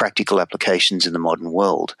as its practical applications in the modern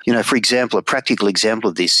world. For example, a practical example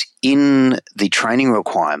of this, in the training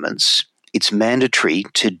requirements, it's mandatory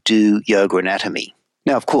to do yoga anatomy.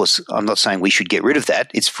 Now, of course, I'm not saying we should get rid of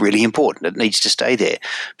that. It's really important. It needs to stay there.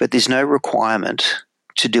 But there's no requirement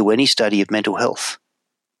to do any study of mental health.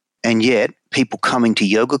 And yet, people coming to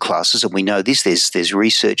yoga classes, and we know this, there's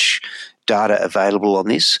research data available on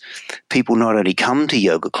this, people not only come to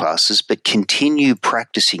yoga classes, but continue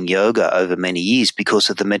practicing yoga over many years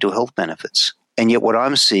because of the mental health benefits. And yet what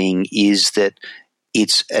I'm seeing is that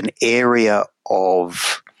it's an area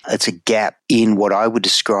of, it's a gap in what I would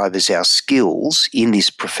describe as our skills in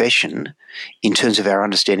this profession in terms of our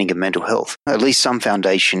understanding of mental health. At least some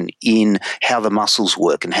foundation in how the muscles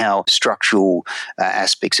work and how structural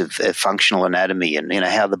aspects of functional anatomy and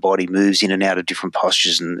how the body moves in and out of different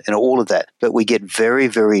postures and all of that. But we get very,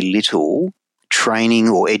 very little training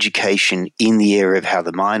or education in the area of how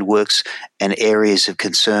the mind works and areas of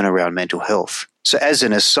concern around mental health. So as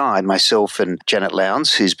an aside, myself and Janet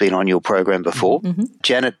Lowndes, who's been on your program before,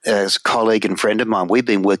 Janet, as a colleague and friend of mine, we've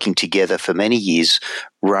been working together for many years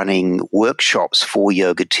running workshops for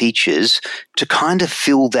yoga teachers to kind of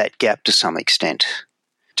fill that gap to some extent,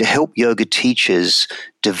 to help yoga teachers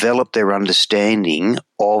develop their understanding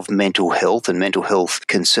of mental health and mental health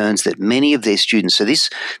concerns that many of their students, so this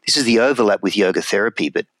is the overlap with yoga therapy,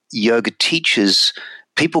 but yoga teachers,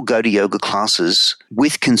 people go to yoga classes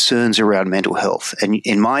with concerns around mental health. And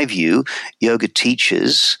in my view, yoga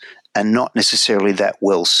teachers are not necessarily that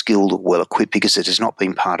well skilled or well equipped because it has not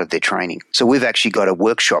been part of their training. So we've actually got a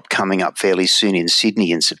workshop coming up fairly soon in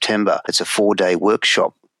Sydney in September. It's a 4-day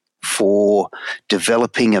workshop for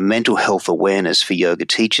developing a mental health awareness for yoga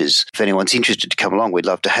teachers. If anyone's interested to come along, we'd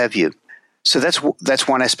love to have you. So that's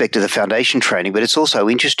one aspect of the foundation training, but it's also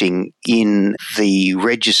interesting in the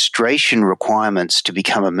registration requirements to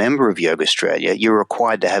become a member of Yoga Australia, you're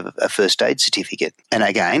required to have a first aid certificate. And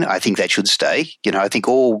again, I think that should stay. I think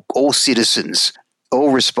all citizens, all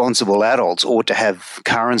responsible adults ought to have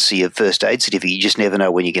currency of first aid certificate. You just never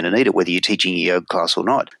know when you're going to need it, whether you're teaching a yoga class or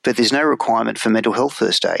not. But there's no requirement for mental health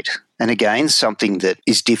first aid. And again, something that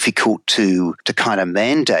is difficult to kind of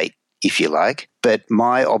mandate, if you like. But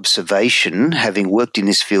my observation, having worked in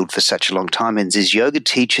this field for such a long time, is yoga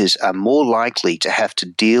teachers are more likely to have to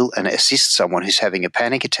deal and assist someone who's having a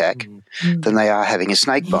panic attack than they are having a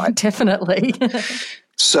snake bite. Definitely.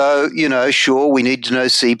 So, sure, we need to know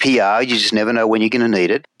CPR. You just never know when you're going to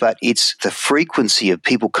need it. But it's the frequency of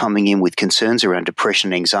people coming in with concerns around depression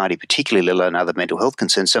and anxiety, particularly, let alone other mental health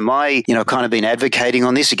concerns. So my, kind of been advocating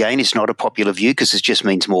on this. Again, it's not a popular view because it just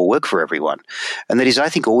means more work for everyone. And that is, I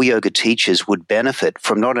think all yoga teachers would benefit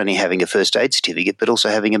from not only having a first aid certificate, but also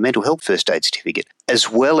having a mental health first aid certificate,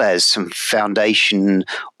 as well as some foundation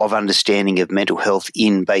of understanding of mental health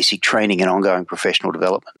in basic training and ongoing professional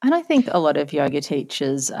development. And I think a lot of yoga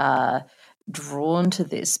teachers are drawn to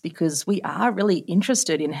this because we are really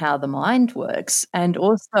interested in how the mind works and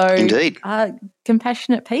also Indeed. Are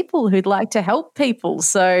compassionate people who'd like to help people.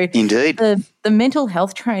 So Indeed. The mental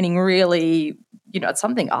health training really, it's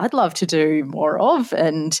something I'd love to do more of.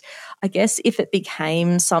 And I guess if it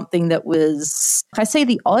became something that was, I see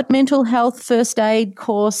the odd mental health first aid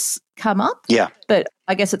course come up. Yeah. But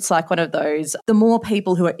I guess it's like one of those, the more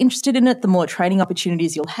people who are interested in it, the more training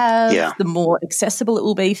opportunities you'll have, the more accessible it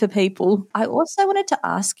will be for people. I also wanted to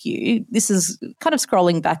ask you, this is kind of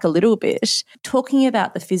scrolling back a little bit, talking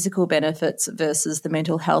about the physical benefits versus the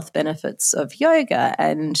mental health benefits of yoga.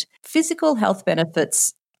 And physical health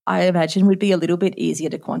benefits, I imagine, would be a little bit easier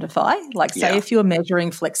to quantify. Like, say, if you're measuring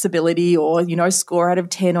flexibility or, score out of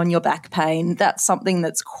 10 on your back pain, that's something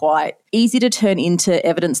that's quite easy to turn into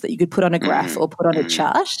evidence that you could put on a graph or put on a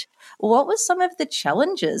chart. What were some of the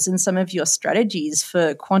challenges and some of your strategies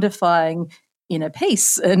for quantifying inner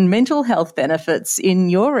peace and mental health benefits in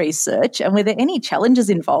your research? And were there any challenges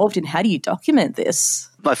involved in how do you document this?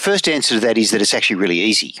 My first answer to that is that it's actually really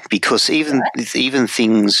easy because even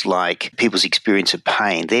things like people's experience of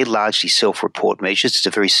pain, they're largely self-report measures. It's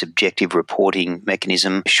a very subjective reporting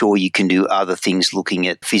mechanism. Sure, you can do other things looking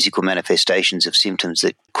at physical manifestations of symptoms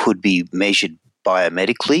that could be measured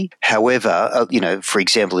biomedically. However, for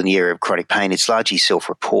example, in the area of chronic pain, it's largely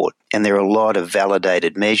self-report. And there are a lot of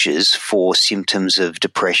validated measures for symptoms of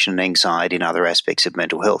depression and anxiety and other aspects of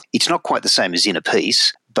mental health. It's not quite the same as inner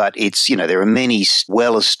peace, but it's, there are many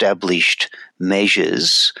well-established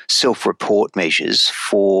measures, self-report measures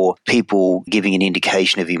for people giving an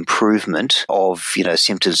indication of improvement of,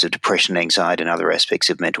 symptoms of depression, anxiety, and other aspects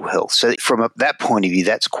of mental health. So from that point of view,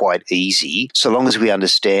 that's quite easy, so long as we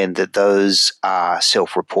understand that those are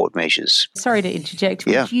self-report measures. Sorry to interject.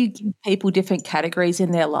 Would you give people different categories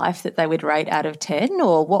in their life that they would rate out of 10,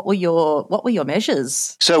 or what were your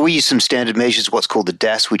measures? So we use some standard measures, what's called the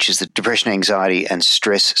DASS, which is the Depression, Anxiety and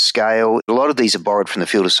Stress Scale. A lot of these are borrowed from the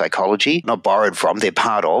field of psychology. Not borrowed from, they're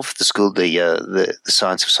part of the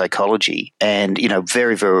science of psychology, and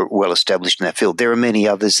very, very well established in that field. There are many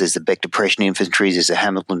others. There's the Beck Depression Inventory, there's the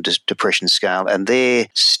Hamilton Depression Scale, and they're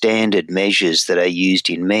standard measures that are used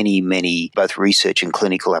in many, many both research and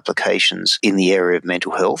clinical applications in the area of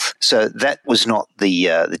mental health. So that was not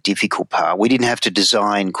the difficult part. We didn't have to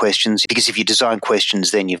design questions, because if you design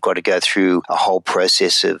questions, then you've got to go through a whole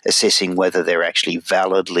process of assessing whether they're actually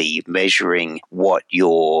validly measuring what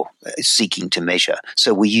you're seeking to measure.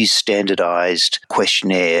 So we use standardized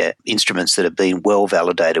questionnaire instruments that have been well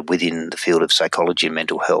validated within the field of psychology and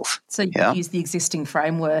mental health. So you use the existing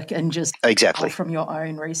framework and just exactly from your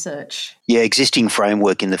own research. Yeah, existing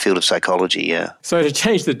framework in the field of psychology, yeah. So to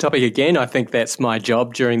change the topic again, I think that's my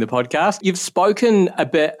job during the podcast. You've spoken a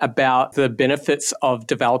bit about the benefits of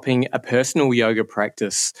developing a personal yoga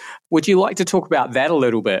practice. Would you like to talk about that a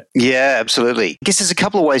little bit? Yeah, absolutely. I guess there's a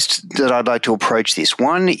couple of ways that I'd like to approach this.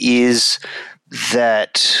 One is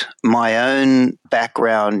that my own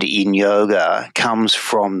background in yoga comes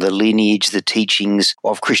from the lineage, the teachings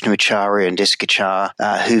of Krishnamacharya and Desikachar,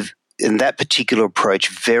 who've and that particular approach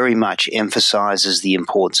very much emphasizes the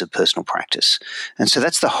importance of personal practice. And so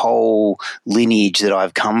that's the whole lineage that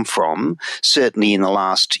I've come from, certainly in the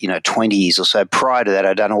last, 20 years or so. Prior to that,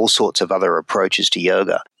 I'd done all sorts of other approaches to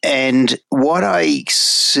yoga. And what I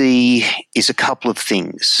see is a couple of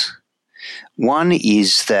things. One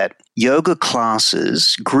is that yoga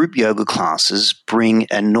classes, group yoga classes, bring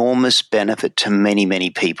enormous benefit to many, many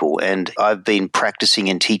people. And I've been practicing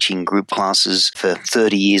and teaching group classes for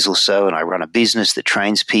 30 years or so, and I run a business that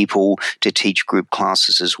trains people to teach group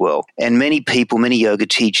classes as well. And many people, many yoga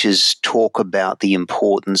teachers talk about the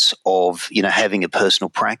importance of, having a personal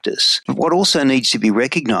practice. But what also needs to be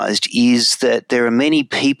recognized is that there are many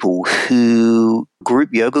people who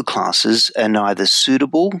group yoga classes are neither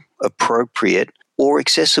suitable, appropriate, or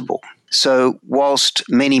accessible. So whilst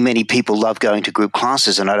many, many people love going to group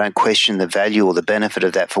classes, and I don't question the value or the benefit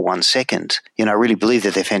of that for 1 second, I really believe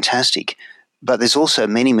that they're fantastic. But there's also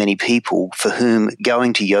many, many people for whom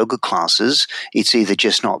going to yoga classes, it's either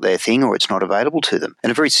just not their thing or it's not available to them.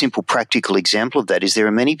 And a very simple practical example of that is there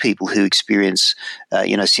are many people who experience,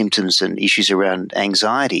 symptoms and issues around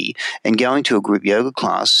anxiety, and going to a group yoga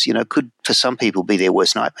class, could for some people be their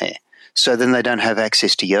worst nightmare. So then they don't have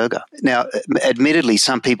access to yoga. Now, admittedly,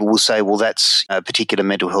 some people will say, well, that's a particular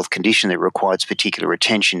mental health condition that requires particular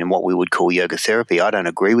attention in what we would call yoga therapy. I don't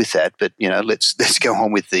agree with that, but, let's go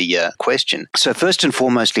on with the question. So first and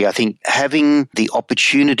foremostly, I think having the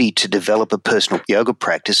opportunity to develop a personal yoga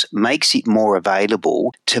practice makes it more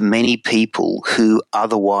available to many people who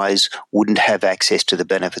otherwise wouldn't have access to the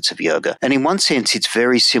benefits of yoga. And in one sense, it's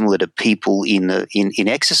very similar to people in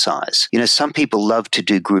exercise. Some people love to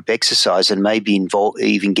do group exercise and maybe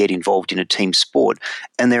even get involved in a team sport.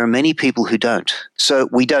 And there are many people who don't. So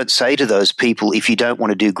we don't say to those people, if you don't want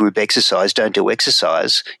to do group exercise, don't do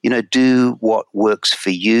exercise. Do what works for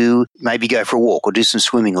you. Maybe go for a walk or do some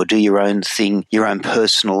swimming or do your own thing, your own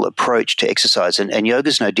personal approach to exercise. And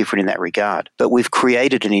yoga's no different in that regard. But we've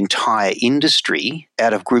created an entire industry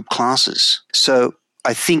out of group classes. So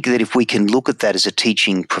I think that if we can look at that as a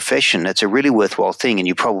teaching profession, it's a really worthwhile thing. And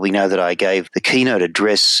you probably know that I gave the keynote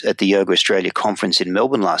address at the Yoga Australia conference in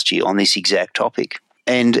Melbourne last year on this exact topic.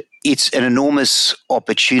 And it's an enormous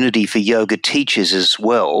opportunity for yoga teachers as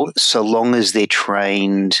well, so long as they're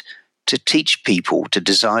trained to teach people, to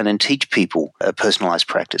design and teach people a personalized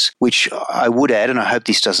practice, which I would add, and I hope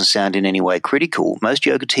this doesn't sound in any way critical, most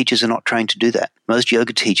yoga teachers are not trained to do that. Most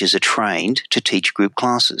yoga teachers are trained to teach group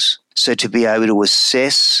classes. So to be able to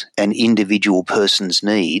assess an individual person's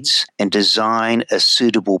needs and design a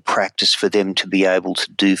suitable practice for them to be able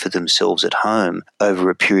to do for themselves at home over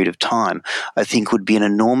a period of time, I think would be an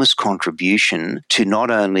enormous contribution to not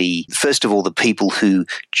only, first of all, the people who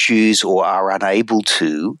choose or are unable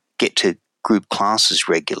to get to group classes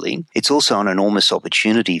regularly. It's also an enormous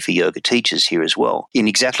opportunity for yoga teachers here as well, in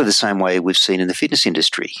exactly the same way we've seen in the fitness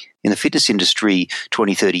industry. In the fitness industry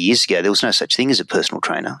 20, 30 years ago, there was no such thing as a personal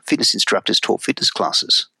trainer. Fitness instructors taught fitness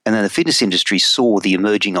classes. And then the fitness industry saw the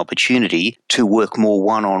emerging opportunity to work more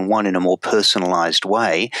one-on-one in a more personalized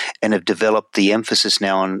way and have developed the emphasis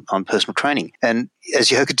now on personal training. And as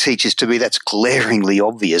yoga teachers, to me, that's glaringly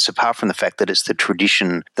obvious, apart from the fact that it's the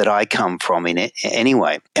tradition that I come from in it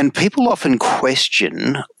anyway. And people often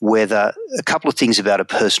question whether a couple of things about a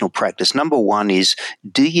personal practice. Number one is,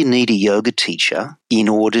 do you need a yoga teacher in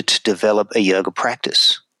order to develop a yoga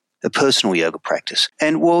practice? A personal yoga practice.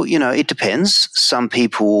 And well, it depends. Some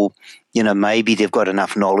people, maybe they've got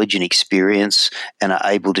enough knowledge and experience and are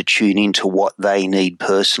able to tune into what they need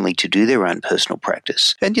personally to do their own personal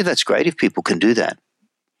practice. And yeah, that's great if people can do that.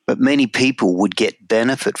 But many people would get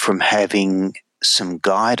benefit from having some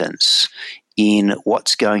guidance in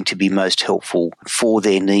what's going to be most helpful for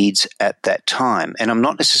their needs at that time. And I'm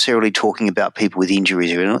not necessarily talking about people with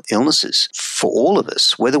injuries or illnesses. For all of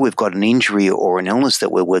us, whether we've got an injury or an illness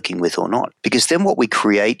that we're working with or not. Because then what we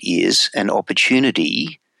create is an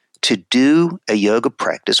opportunity to do a yoga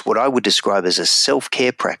practice, what I would describe as a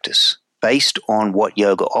self-care practice, based on what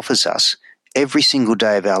yoga offers us every single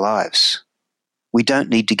day of our lives. We don't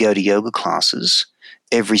need to go to yoga classes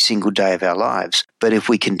every single day of our lives. But if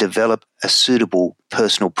we can develop a suitable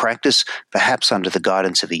personal practice, perhaps under the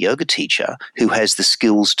guidance of a yoga teacher who has the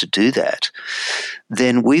skills to do that,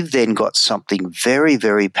 then we've then got something very,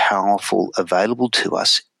 very powerful available to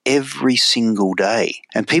us every single day.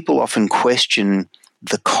 And people often question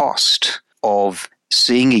the cost of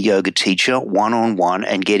seeing a yoga teacher one-on-one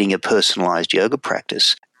and getting a personalized yoga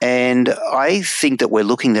practice. And I think that we're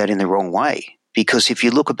looking at it in the wrong way. Because if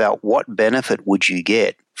you look about what benefit would you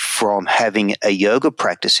get from having a yoga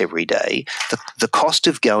practice every day, the cost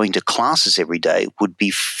of going to classes every day would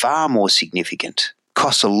be far more significant.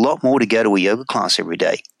 Costs a lot more to go to a yoga class every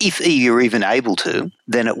day, if you're even able to,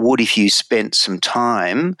 than it would if you spent some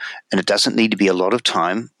time, and it doesn't need to be a lot of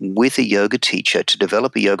time, with a yoga teacher to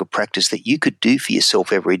develop a yoga practice that you could do for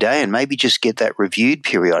yourself every day and maybe just get that reviewed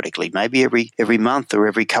periodically, maybe every month or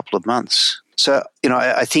every couple of months. So,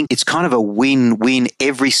 I think it's kind of a win-win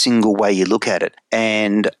every single way you look at it.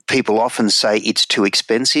 And people often say it's too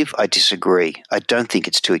expensive. I disagree. I don't think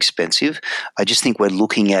it's too expensive. I just think we're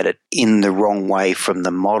looking at it in the wrong way from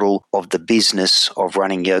the model of the business of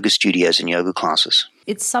running yoga studios and yoga classes.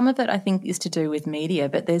 It's some of it, I think, is to do with media,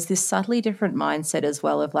 but there's this subtly different mindset as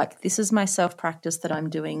well of like, this is my self-practice that I'm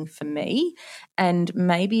doing for me. And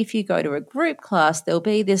maybe if you go to a group class, there'll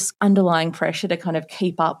be this underlying pressure to kind of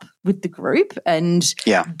keep up with the group and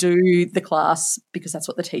do the class because that's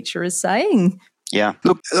what the teacher is saying. Yeah.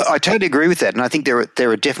 Look, I totally agree with that. And I think there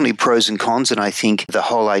are definitely pros and cons. And I think the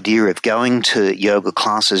whole idea of going to yoga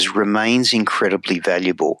classes remains incredibly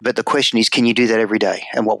valuable. But the question is, can you do that every day?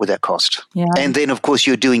 And what would that cost? Yeah. And then, of course,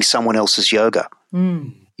 you're doing someone else's yoga.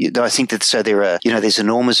 I think that there's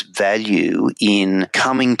enormous value in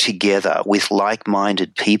coming together with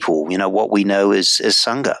like-minded people, what we know as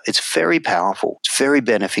Sangha. It's very powerful. It's very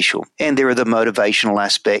beneficial. And there are the motivational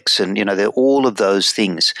aspects and, there are all of those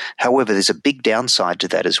things. However, there's a big downside to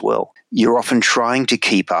that as well. You're often trying to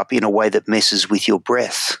keep up in a way that messes with your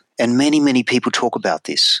breath. And many, many people talk about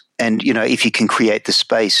this. And, if you can create the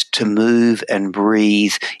space to move and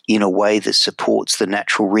breathe in a way that supports the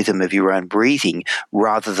natural rhythm of your own breathing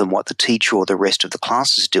rather than what the teacher or the rest of the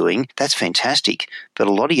class is doing, that's fantastic. But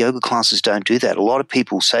a lot of yoga classes don't do that. A lot of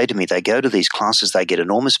people say to me they go to these classes, they get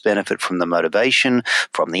enormous benefit from the motivation,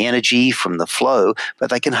 from the energy, from the flow,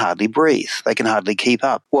 but they can hardly breathe. They can hardly keep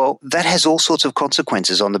up. Well, that has all sorts of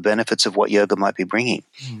consequences on the benefits of what yoga might be bringing.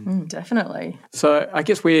 Definitely. So I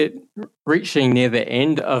guess we're reaching near the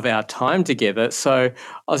end of our time together. So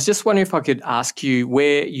I was just wondering if I could ask you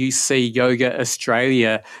where you see Yoga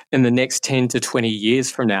Australia in the next 10 to 20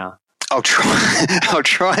 years from now. I'll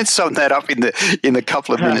try and sum that up in the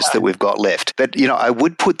couple of minutes that we've got left. But, I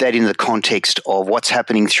would put that in the context of what's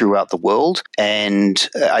happening throughout the world. And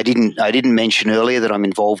I didn't mention earlier that I'm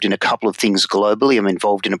involved in a couple of things globally. I'm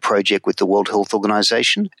involved in a project with the World Health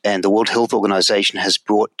Organization. And the World Health Organization has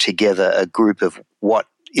brought together a group of what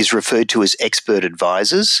is referred to as expert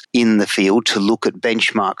advisors in the field to look at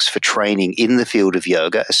benchmarks for training in the field of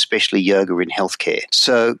yoga, especially yoga in healthcare.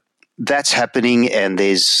 So that's happening, and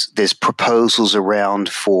there's proposals around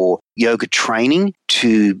for yoga training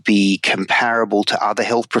to be comparable to other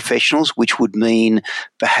health professionals, which would mean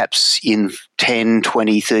perhaps in 10,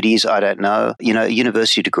 20, 30 years, I don't know, a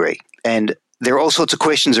university degree. And there are all sorts of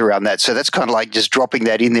questions around that. So that's kind of like just dropping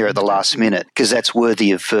that in there at the last minute because that's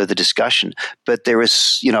worthy of further discussion. But there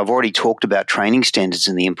is, I've already talked about training standards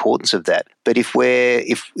and the importance of that. But if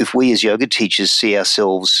we as yoga teachers see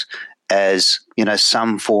ourselves as,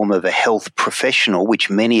 some form of a health professional, which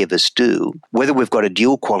many of us do, whether we've got a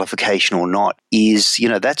dual qualification or not, is,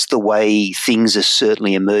 that's the way things are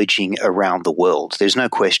certainly emerging around the world. There's no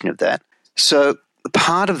question of that. So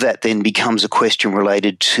part of that then becomes a question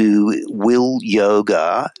related to, will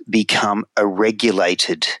yoga become a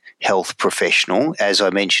regulated health professional? As I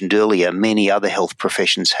mentioned earlier, many other health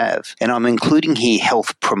professions have. And I'm including here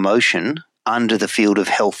health promotion under the field of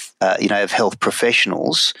health, of health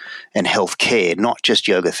professionals and health care, not just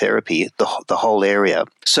yoga therapy, the whole area.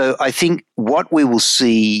 So I think what we will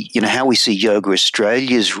see, how we see Yoga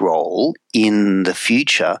Australia's role in the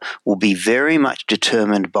future will be very much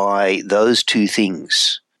determined by those two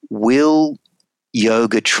things. Will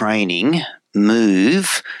yoga training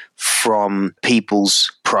move from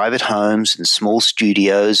people's private homes and small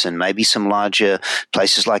studios and maybe some larger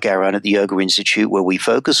places like our own at the Yoga Institute where we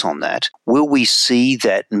focus on that? Will we see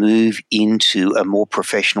that move into a more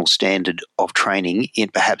professional standard of training in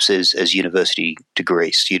perhaps as university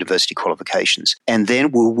degrees, university qualifications? And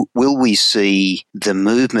then will we see the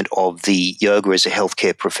movement of the yoga as a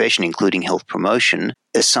healthcare profession, including health promotion,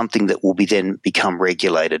 as something that will then become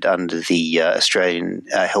regulated under the Australian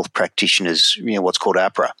Health Practitioners, what's called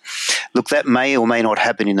APRA? Look, that may or may not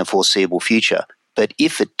happen in the foreseeable future, but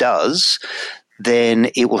if it does, then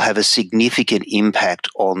it will have a significant impact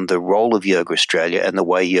on the role of Yoga Australia and the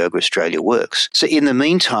way Yoga Australia works. So in the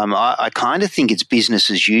meantime, I kind of think it's business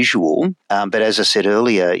as usual. But as I said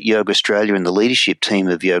earlier, Yoga Australia and the leadership team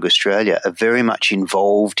of Yoga Australia are very much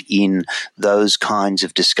involved in those kinds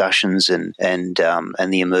of discussions and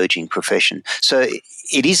the emerging profession. So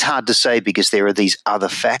it is hard to say because there are these other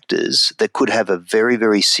factors that could have a very,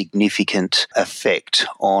 very significant effect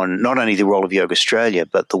on not only the role of Yoga Australia,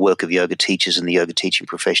 but the work of yoga teachers and the yoga teaching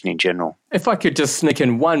profession in general. If I could just sneak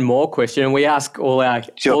in one more question, and we ask all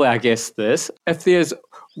our guests this. If there's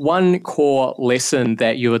one core lesson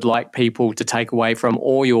that you would like people to take away from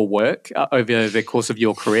all your work over the course of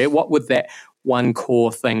your career, what would that one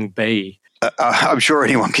core thing be? I'm sure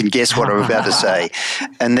anyone can guess what I'm about to say,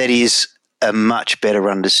 and that is a much better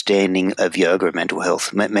understanding of yoga and mental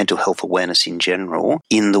health awareness in general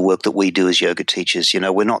in the work that we do as yoga teachers.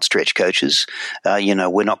 We're not stretch coaches.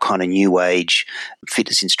 We're not kind of new age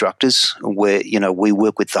fitness instructors. We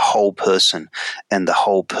work with the whole person, and the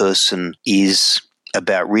whole person is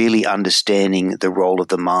about really understanding the role of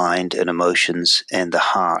the mind and emotions and the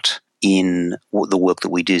heart in the work that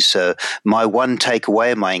we do. So my one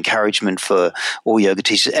takeaway, my encouragement for all yoga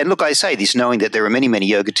teachers, and look, I say this knowing that there are many, many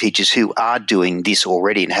yoga teachers who are doing this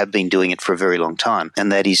already and have been doing it for a very long time,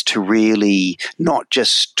 and that is to really not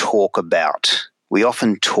just talk about. We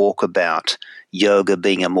often talk about yoga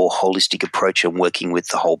being a more holistic approach and working with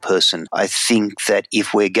the whole person. I think that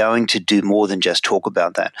if we're going to do more than just talk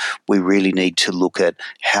about that, we really need to look at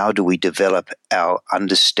how do we develop our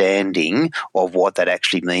understanding of what that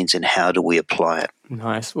actually means and how do we apply it.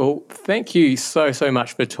 Nice. Well, thank you so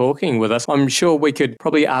much for talking with us. I'm sure we could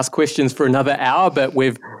probably ask questions for another hour, but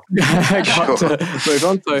we've got to move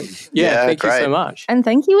on. So, thank you so much. And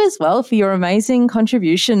thank you as well for your amazing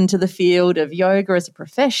contribution to the field of yoga as a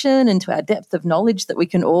profession and to our depth of knowledge that we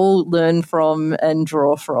can all learn from and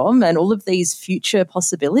draw from, and all of these future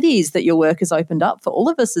possibilities that your work has opened up for all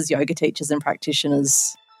of us as yoga teachers and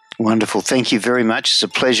practitioners. Wonderful. Thank you very much. It's a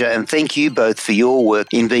pleasure. And thank you both for your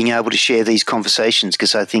work in being able to share these conversations,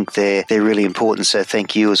 because I think they're really important. So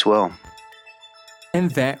thank you as well.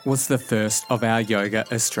 And that was the first of our Yoga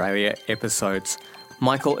Australia episodes.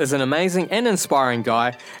 Michael is an amazing and inspiring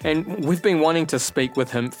guy, and we've been wanting to speak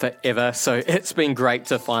with him forever, so it's been great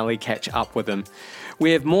to finally catch up with him. We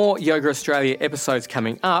have more Yoga Australia episodes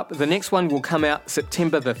coming up. The next one will come out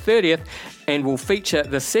September the 30th and will feature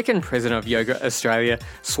the second president of Yoga Australia,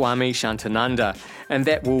 Swami Shantananda, and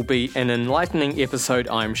that will be an enlightening episode,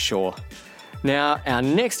 I'm sure. Now, our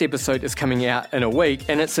next episode is coming out in a week,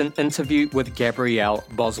 and it's an interview with Gabrielle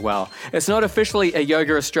Boswell. It's not officially a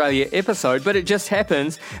Yoga Australia episode, but it just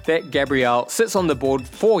happens that Gabrielle sits on the board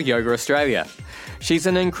for Yoga Australia. She's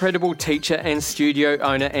an incredible teacher and studio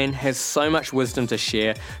owner and has so much wisdom to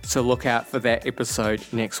share, so look out for that episode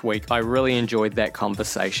next week. I really enjoyed that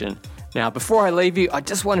conversation. Now, before I leave you, I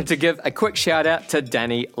just wanted to give a quick shout out to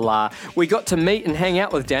Danny La. We got to meet and hang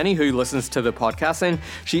out with Danny, who listens to the podcast, and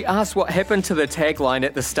she asked what happened to the tagline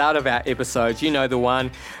at the start of our episodes. You know the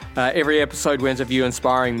one, every episode we interview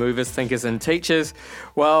inspiring movers, thinkers, and teachers.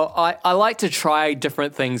 Well, I like to try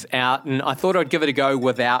different things out, and I thought I'd give it a go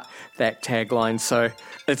without that tagline. So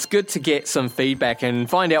it's good to get some feedback and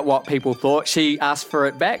find out what people thought. She asked for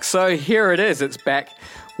it back, so here it is. It's back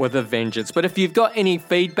with a vengeance. But if you've got any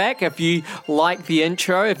feedback, if you like the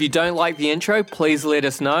intro, if you don't like the intro, please let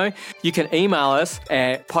us know. You can email us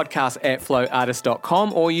at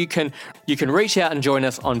podcast@flowartist.com, or you can reach out and join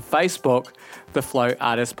us on Facebook, the Flow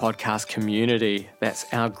Artist Podcast Community. That's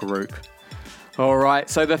our group. All right,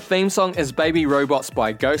 so the theme song is Baby Robots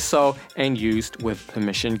by Ghost Soul and used with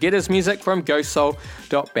permission. Get his music from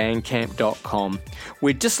ghostsoul.bandcamp.com.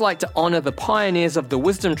 We'd just like to honour the pioneers of the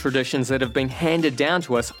wisdom traditions that have been handed down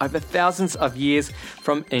to us over thousands of years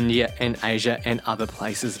from India and Asia and other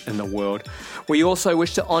places in the world. We also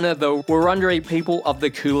wish to honour the Wurundjeri people of the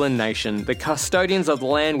Kulin Nation, the custodians of the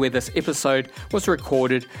land where this episode was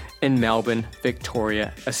recorded in Melbourne,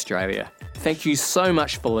 Victoria, Australia. Thank you so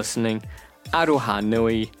much for listening. Aroha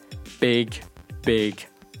nui, big, big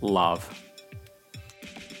love.